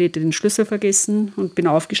 der Cornel hätte den Schlüssel vergessen und bin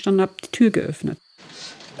aufgestanden und habe die Tür geöffnet.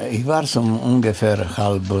 Ich war so ungefähr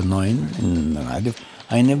 8:30 in der Radio.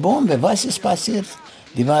 Eine Bombe, was ist passiert?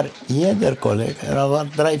 Die war jeder Kollege, er war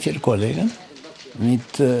 3, 4 Kollegen mit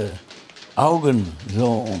Augen,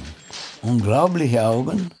 so unglaubliche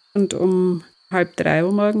Augen. Und um 2:30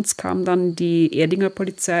 Uhr morgens kam dann die Erdinger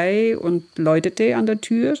Polizei und läutete an der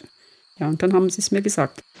Tür. Ja, und dann haben sie es mir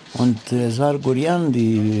gesagt. Und es war Gurian,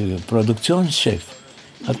 die Produktionschef,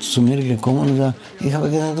 hat zu mir gekommen und gesagt, ich habe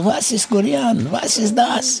gesagt, was ist Gurian, was ist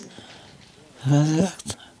das? Er hat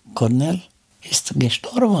gesagt, Cornel ist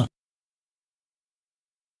gestorben.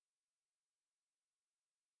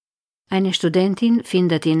 Eine Studentin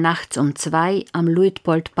findet ihn nachts um 2 am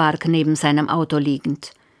Luitpoldpark neben seinem Auto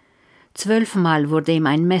liegend. 12 Mal wurde ihm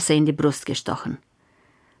ein Messer in die Brust gestochen.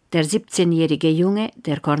 Der 17-jährige Junge,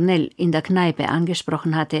 der Cornel in der Kneipe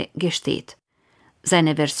angesprochen hatte, gesteht.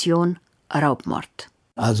 Seine Version: Raubmord.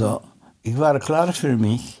 Also, es war klar für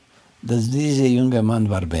mich, dass dieser junge Mann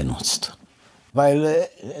war benutzt. Weil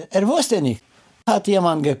er wusste nicht. Hat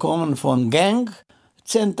jemand gekommen von Gang,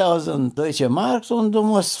 10.000 deutsche Mark und du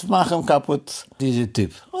musst machen kaputt diesen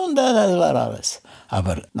Typ. Und das war alles.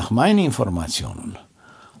 Aber nach meinen Informationen,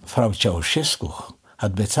 Frau Ceausescu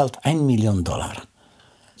hat bezahlt $1 Million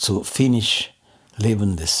zu Finish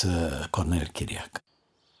Leben des Cornel Chiriac.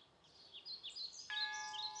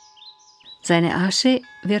 Seine Asche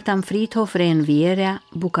wird am Friedhof Reînvierea,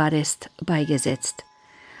 Bukarest, beigesetzt.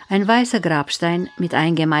 Ein weißer Grabstein mit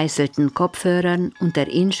eingemeißelten Kopfhörern und der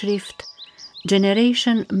Inschrift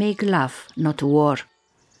Generation Make Love, Not War.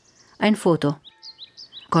 Ein Foto.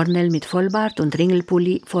 Cornel mit Vollbart und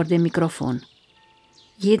Ringelpulli vor dem Mikrofon.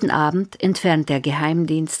 Jeden Abend entfernt der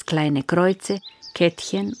Geheimdienst kleine Kreuze,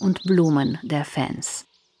 Kettchen und Blumen der Fans.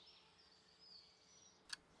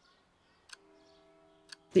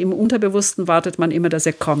 Im Unterbewussten wartet man immer, dass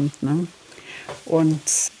er kommt. Ne? Und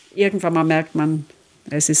irgendwann mal merkt man,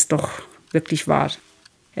 es ist doch wirklich wahr.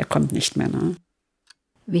 Er kommt nicht mehr. Ne?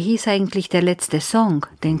 Wie hieß eigentlich der letzte Song,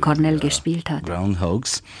 den Cornell gespielt hat?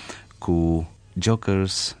 Groundhogs ku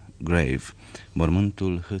Jokers Grave.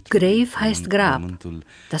 Grave heißt Grab.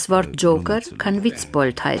 Das Wort Joker kann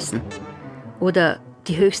Witzbold heißen. Oder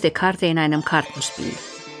die höchste Karte in einem Kartenspiel.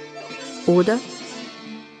 Oder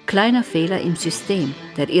kleiner Fehler im System,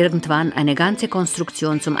 der irgendwann eine ganze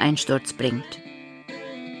Konstruktion zum Einsturz bringt.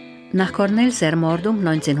 Nach Cornells Ermordung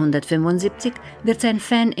 1975 wird sein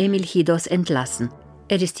Fan Emil Hidos entlassen.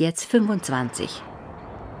 Er ist jetzt 25.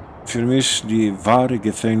 Für mich die wahre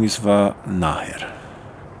Gefängnis war nachher.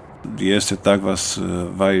 Der erste Tag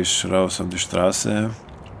war ich raus auf die Straße.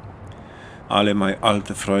 Alle meine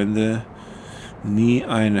alten Freunde, nie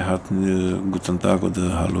einer hat guten Tag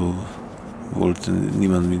oder Hallo, wollte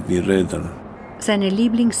niemand mit mir reden. Seine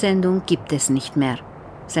Lieblingssendung gibt es nicht mehr.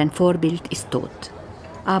 Sein Vorbild ist tot.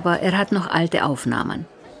 Aber er hat noch alte Aufnahmen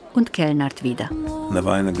und kellnert wieder. Da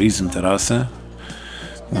war eine riesen Terrasse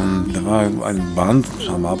und da war ein Band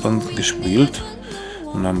am Abend gespielt.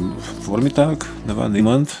 Und am Vormittag, da war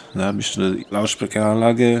niemand, da habe ich die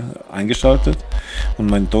Lautsprecheranlage eingeschaltet und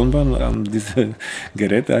mein Tonband an diese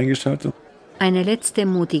Geräte eingeschaltet. Eine letzte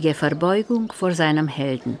mutige Verbeugung vor seinem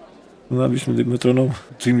Helden. Und dann habe ich mit dem Metronom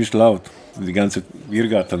ziemlich laut, die ganze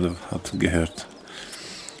Biergarten hat gehört.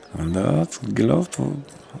 Und da hat es gelaufen,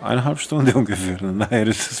 1,5 Stunden ungefähr. Und nachher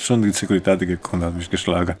ist schon die Sekuritate gekommen und hat mich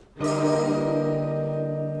geschlagen.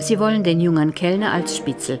 Sie wollen den jungen Kellner als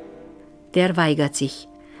Spitzel. Der weigert sich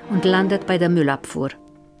und landet bei der Müllabfuhr.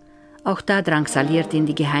 Auch da drangsaliert ihn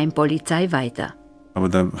die Geheimpolizei weiter. Aber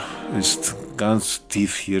da ist ganz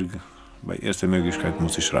tief hier, bei erster Möglichkeit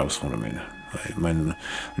muss ich raus von Rumänien. Mein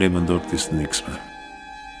Leben dort ist nichts mehr.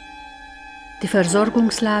 Die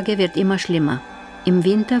Versorgungslage wird immer schlimmer. Im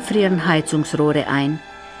Winter frieren Heizungsrohre ein.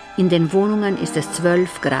 In den Wohnungen ist es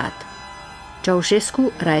 12 Grad.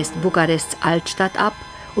 Ceausescu reißt Bukarests Altstadt ab,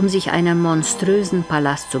 um sich einen monströsen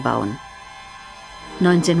Palast zu bauen.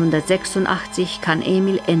 1986 kann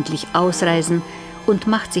Emil endlich ausreisen und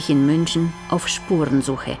macht sich in München auf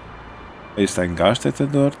Spurensuche. Es ist ein Gaststätte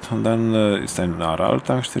dort und dann ist eine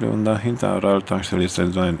Aral-Tankstelle und dahinter der Aral-Tankstelle ist so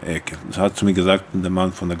eine Ecke. Das hat zu mir gesagt der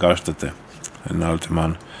Mann von der Gaststätte, ein alter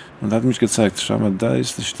Mann. Und hat mich gezeigt, schau mal, da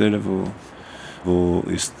ist die Stelle, wo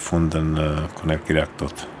ist von den Cornell Kiriak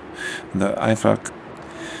dort. Und da einfach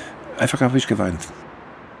habe ich geweint.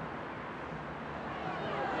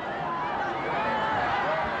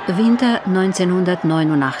 Winter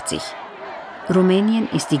 1989. Rumänien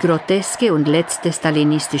ist die groteske und letzte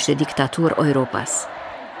stalinistische Diktatur Europas.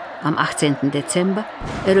 Am 18. Dezember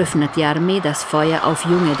eröffnet die Armee das Feuer auf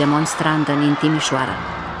junge Demonstranten in Timișoara.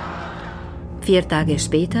 4 Tage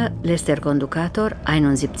später lässt der Kondukator,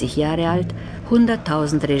 71 Jahre alt,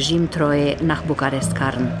 100.000 Regimetreue nach Bukarest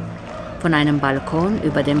karren. Von einem Balkon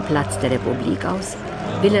über dem Platz der Republik aus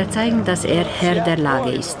will er zeigen, dass er Herr der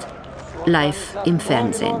Lage ist. Live im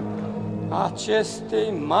Fernsehen.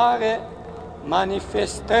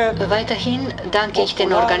 Weiterhin danke ich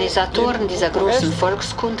den Organisatoren dieser großen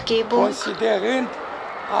Volkskundgebung,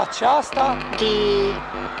 die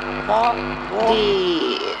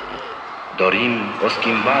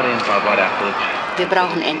wir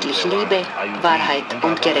brauchen endlich Liebe, Wahrheit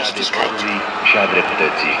und Gerechtigkeit.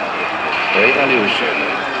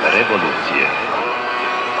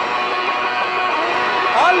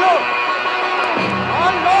 Hallo!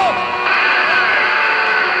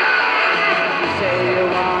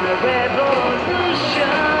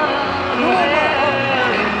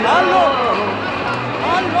 Hallo!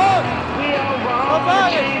 Hallo!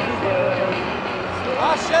 Hallo!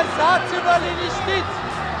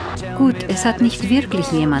 Gut, es hat nicht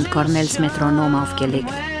wirklich jemand Cornells Metronom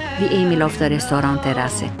aufgelegt, wie Emil auf der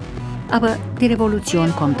Restaurantterrasse. Aber die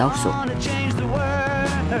Revolution kommt auch so.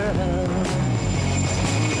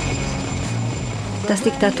 Das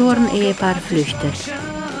Diktatoren-Ehepaar flüchtet.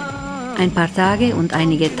 Ein paar Tage und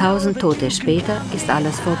einige tausend Tote später ist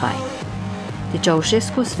alles vorbei. Die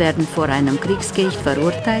Ceausescus werden vor einem Kriegsgericht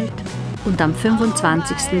verurteilt und am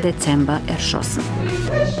 25. Dezember erschossen.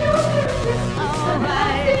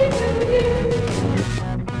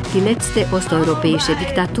 Die letzte osteuropäische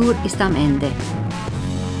Diktatur ist am Ende.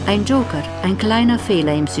 Ein Joker, ein kleiner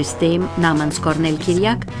Fehler im System namens Cornell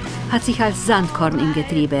Kiriak, hat sich als Sandkorn im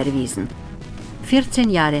Getriebe erwiesen. 14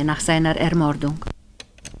 Jahre nach seiner Ermordung.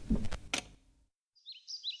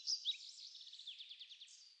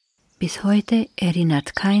 Bis heute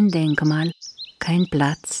erinnert kein Denkmal, kein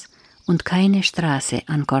Platz und keine Straße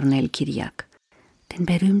an Cornell Kiriak, den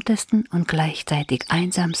berühmtesten und gleichzeitig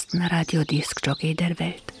einsamsten Radiodiskjockey der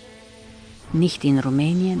Welt. Nicht in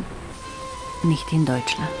Rumänien, nicht in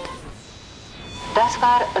Deutschland. Das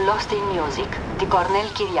war Lost in Music, die Cornel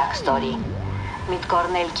Chiriac Story. Mit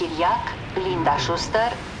Cornel Chiriac, Linda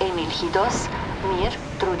Schuster, Emil Hidos, mir,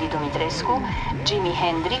 Trudi Dumitrescu, Jimi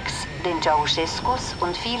Hendrix, den Ceausescus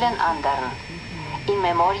und vielen anderen. In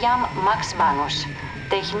Memoriam Max Banusch,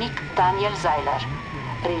 Technik Daniel Seiler,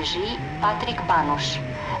 Regie Patrick Banusch,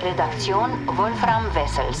 Redaktion Wolfram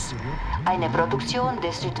Wessels. Eine Produktion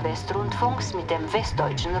des Südwestrundfunks mit dem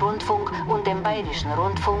Westdeutschen Rundfunk und dem Bayerischen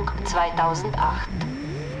Rundfunk 2008.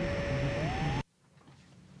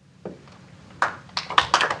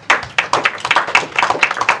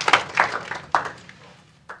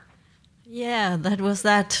 Yeah, that was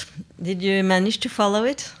that. Did you manage to follow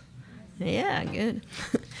it? Yeah, good.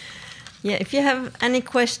 Yeah, if you have any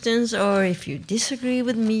questions or if you disagree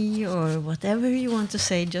with me or whatever you want to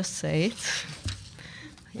say, just say it.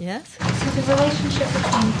 Yes? So the relationship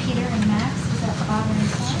between Peter and Max, is that father and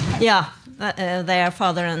son? Yeah, they are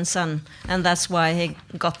father and son, and that's why he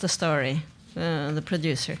got the story, the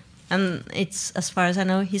producer. And it's, as far as I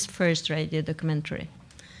know, his first radio documentary.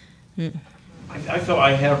 I thought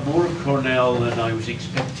I heard more of Cornel than I was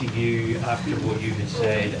expecting you after what you had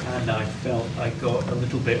said, and I felt I got a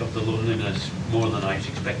little bit of the loneliness more than I was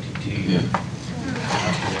expecting to.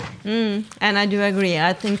 And I do agree.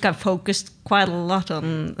 I think I focused quite a lot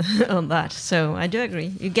on on that, so I do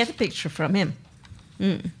agree. You get a picture from him,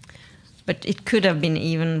 but it could have been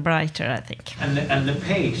even brighter, I think. And the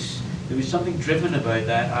pace, there was something driven about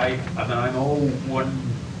that. I mean, I'm all one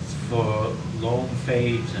for long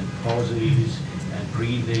fades and pauses and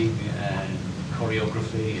breathing and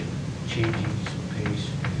choreography and changing some pace.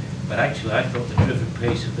 But actually, I thought the driven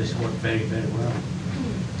pace of this worked very, very well.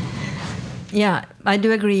 Yeah, I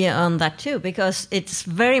do agree on that too, because it's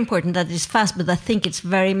very important that it's fast, but I think it's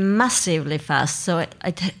very massively fast. So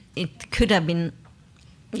it could have been,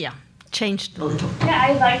 changed a little. Yeah,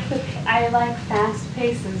 I like fast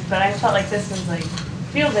paces, but I felt like this was like,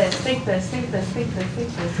 feel this, think this, think this, think this, think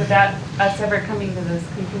this, without us ever coming to this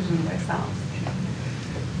conclusion ourselves.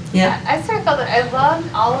 Yeah, I sort of felt that I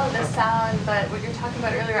loved all of the sound, but what you're talking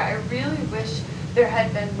about earlier, I really wish there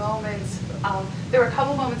had been moments. There were a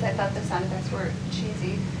couple moments I thought the sound effects were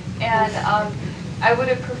cheesy, and I would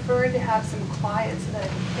have preferred to have some quiet so that I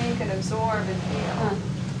could think and absorb and feel.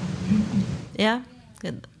 Yeah,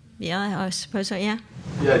 good. Yeah, I suppose so. Yeah.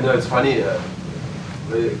 Yeah, no, it's funny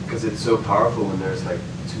because it's so powerful when there's like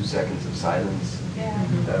 2 seconds of silence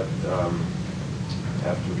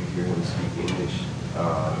after we hear him speak English.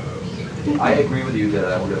 I agree with you that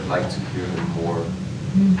I would have liked to hear him more.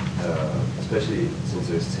 Especially since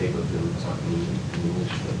there's tape of them talking in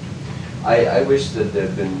English. But I wish that there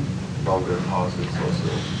had been longer pauses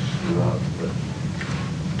also throughout. But.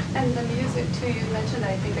 And the music too, you mentioned,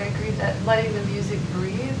 I think I agree that letting the music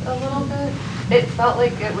breathe a little bit, it felt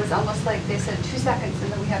like it was almost like they said 2 seconds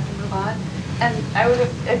and then we have to move on. And I would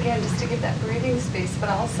have, again, just to give that breathing space, but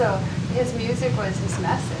also his music was his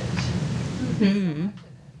message. Mm-hmm.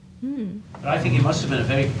 But I think it must have been a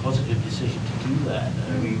very positive decision to do that.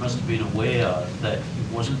 He must have been aware that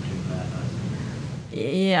he wasn't doing that.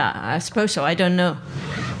 Yeah, I suppose so. I don't know.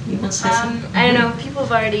 I don't know. People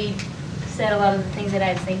have already said a lot of the things that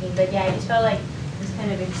I was thinking, but yeah, I just felt like it was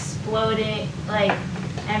kind of exploding, like,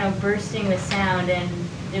 I don't know, bursting with sound, and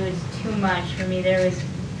it was too much for me. There was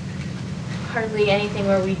hardly anything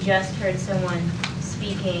where we just heard someone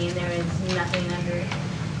speaking and there was nothing under it.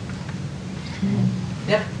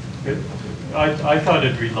 Yep. I thought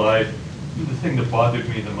it relied, the thing that bothered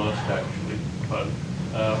me the most actually about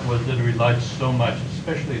it was that it relied so much,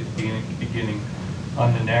 especially at the beginning,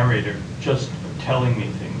 on the narrator just telling me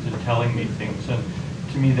things and telling me things. And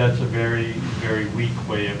to me that's a very, very weak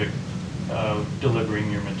way of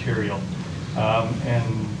delivering your material.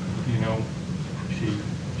 And you know,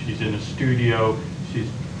 she's in a studio,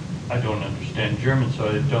 I don't understand German, so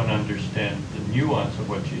I don't understand the nuance of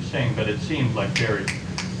what she's saying, but it seemed like very,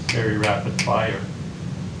 very rapid fire.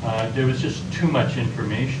 There was just too much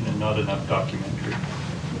information and not enough documentary.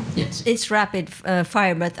 It's rapid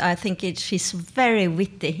fire, but I think she's very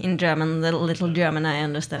witty in German, the little German I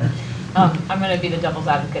understand. I'm going to be the devil's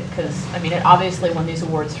advocate because, I mean, it obviously won these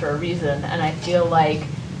awards for a reason, and I feel like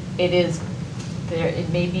it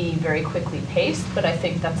may be very quickly paced, but I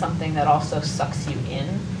think that's something that also sucks you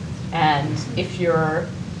in. And if you're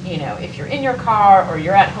in your car or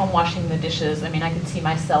you're at home washing the dishes, I mean, I could see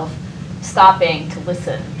myself stopping to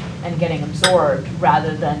listen and getting absorbed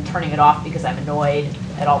rather than turning it off because I'm annoyed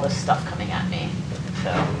at all this stuff coming at me.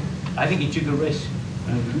 So I think he took a risk.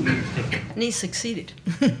 And he succeeded.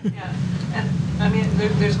 Yeah, and I mean,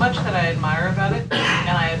 there's much that I admire about it,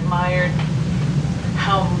 and I admired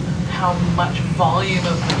how much volume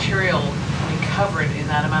of material we cut cover it in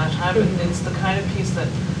that amount of time, but it's the kind of piece that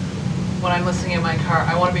when I'm listening in my car,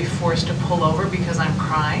 I want to be forced to pull over because I'm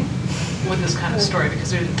crying with this kind of story, because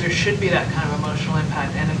there should be that kind of emotional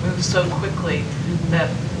impact, and it moves so quickly that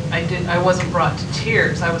I wasn't brought to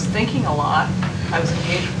tears. I was thinking a lot, I was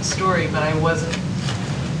engaged with the story, but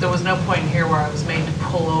there was no point here where I was made to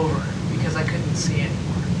pull over because I couldn't see anymore.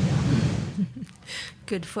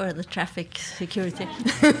 Good for the traffic security.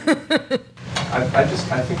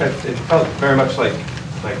 I think it felt very much like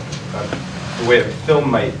the way a film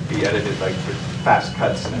might be edited, like with fast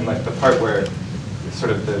cuts, and like the part where it's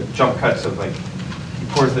sort of the jump cuts of like he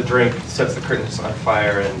pours the drink, sets the curtains on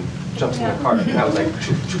fire, and jumps in the car, and that was like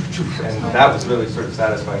choof, choof, choof, and that was really sort of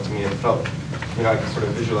satisfying to me. It felt, I could sort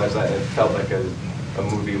of visualize that, and it felt like a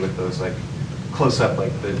movie with those like close up,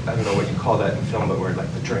 like the, I don't know what you call that in film, but where like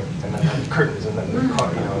the drink and then the curtains and then the car,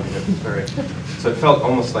 it was very, so it felt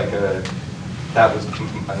almost like that was an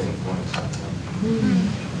influence.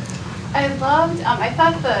 I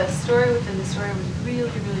thought the story within the story was really,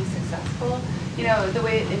 really successful. The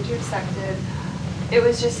way it intersected, it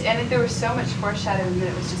was just, and there was so much foreshadowing that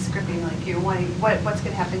it was just gripping, like you're wanting, what's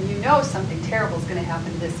going to happen? Something terrible is going to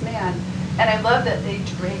happen to this man. And I love that they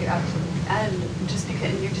drag it out to the end, just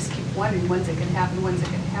because you just keep wondering, when's it going to happen, when's it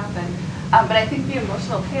going to happen. But I think the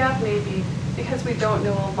emotional payoff may be because we don't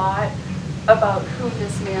know a lot about who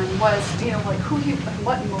this man was, like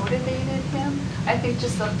what motivated him. I think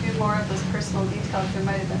just a few more of those personal details, there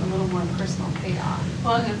might have been a little more personal payoff.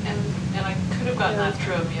 Well, and I could have gotten that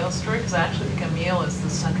through Emil's story, because I actually think Emil is the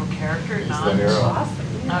central character, not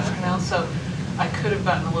Cornell. So I could have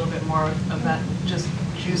gotten a little bit more of that, just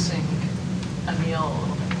juicing Emil a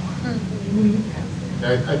little bit more.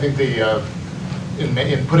 I think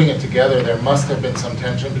in putting it together, there must have been some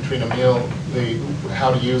tension between Emil,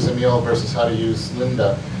 how to use Emil versus how to use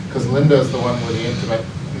Linda, because Linda is the one with the intimate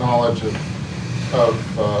knowledge of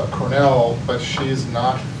Cornell, but she's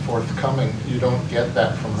not forthcoming. You don't get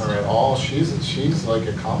that from her at all. She's like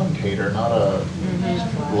a commentator, not a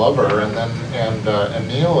lover. And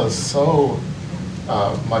Emil is so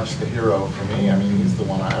much the hero for me. I mean, he's the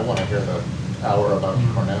one I want to hear the hour about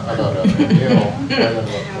Cornell, about Emil.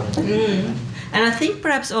 And I think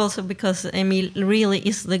perhaps also because Emil really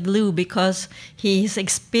is the glue, because he's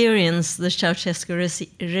experienced the Ceausescu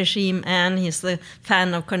regime and he's the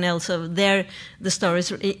fan of Cornell. So the stories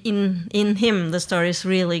in him, the stories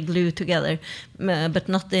really glue together, but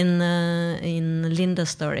not in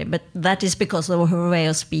Linda's story. But that is because of her way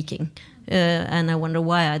of speaking, and I wonder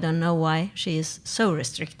why. I don't know why she is so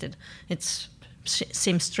restricted. It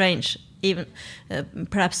seems strange. Even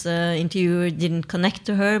perhaps the interviewer didn't connect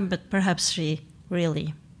to her, but perhaps she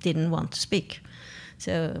really didn't want to speak.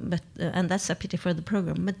 So, and that's a pity for the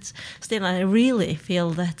program. But still, I really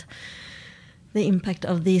feel that the impact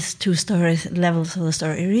of these two levels of the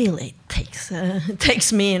story really takes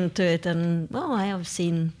me into it. And I have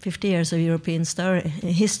seen 50 years of European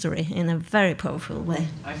history in a very powerful way.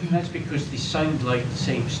 I think that's because they sound like the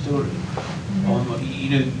same story.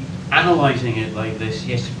 Analysing it like this,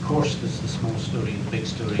 yes, of course, there's the small story and the big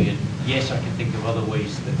story, and yes, I can think of other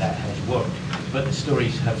ways that has worked, but the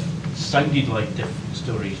stories have sounded like different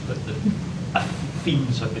stories, but the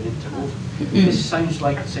themes have been interwoven. This sounds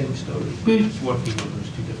like the same story, but it's working on those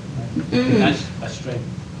two different levels. That's a strength.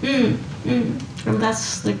 And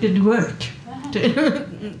that's the good work,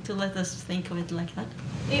 to let us think of it like that.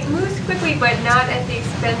 It moves quickly, but not at the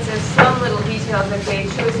expense of some little details that they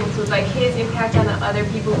chose to include, like his impact on the other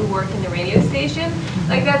people who work in the radio station.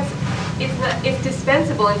 Like it's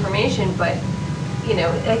dispensable information, but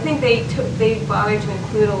I think they bothered to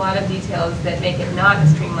include a lot of details that make it not a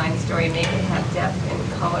streamlined story, make it have depth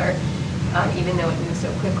and color, even though it moves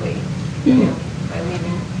so quickly. By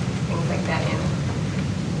leaving things like that in.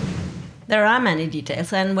 There are many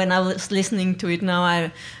details, and when I was listening to it now,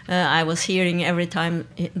 I was hearing every time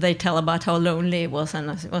they tell about how lonely it was, and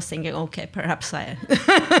I was thinking, okay, perhaps I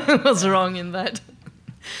was wrong in that.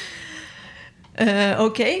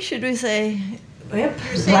 Okay, should we say? Yep.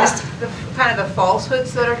 You're saying the kind of the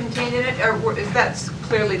falsehoods that are contained in it, or is that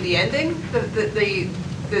clearly the ending? The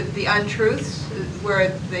untruths,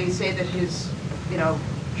 where they say that his,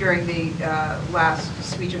 during the last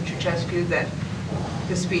speech of Ceausescu that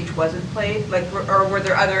the speech wasn't played, or were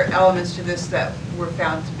there other elements to this that were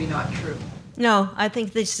found to be not true? No, I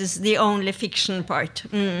think this is the only fiction part,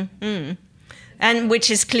 and which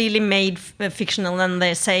is clearly made fictional, and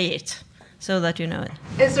they say it, so that you know it.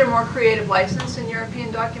 Is there more creative license in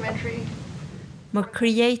European documentary? More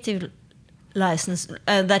creative license,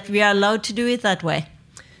 that we are allowed to do it that way.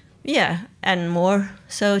 Yeah, and more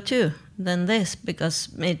so too. than this, because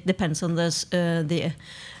it depends on the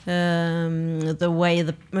way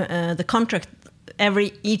the contract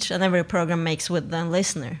each and every program makes with the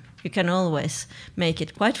listener. You can always make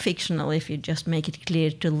it quite fictional if you just make it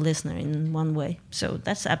clear to the listener in one way. So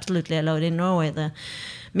that's absolutely allowed. In Norway, the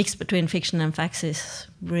mix between fiction and facts is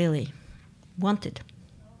really wanted.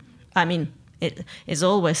 I mean, it is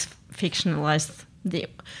always fictionalized.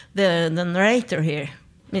 The narrator here,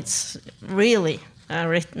 it's really a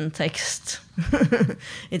written text.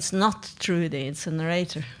 It's not Trudy, it's a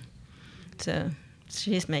narrator. So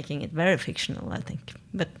she's making it very fictional, I think.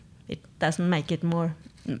 But it doesn't make it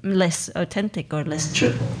less authentic or less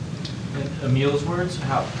true. And Emil's words,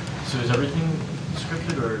 how? So is everything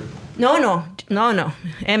scripted or? No.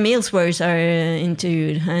 Emil's words are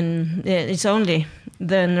interviewed, and it's only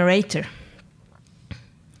the narrator.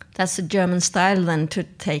 That's a German style, then, to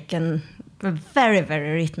take a very,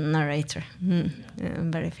 very written narrator,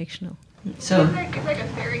 very fictional. So it's like a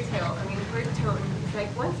fairy tale. I mean, word tone. It's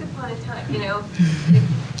like once upon a time,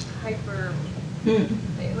 it's hyper.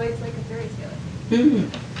 It's like a fairy tale.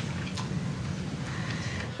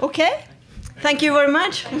 Okay, thank you very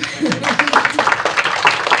much.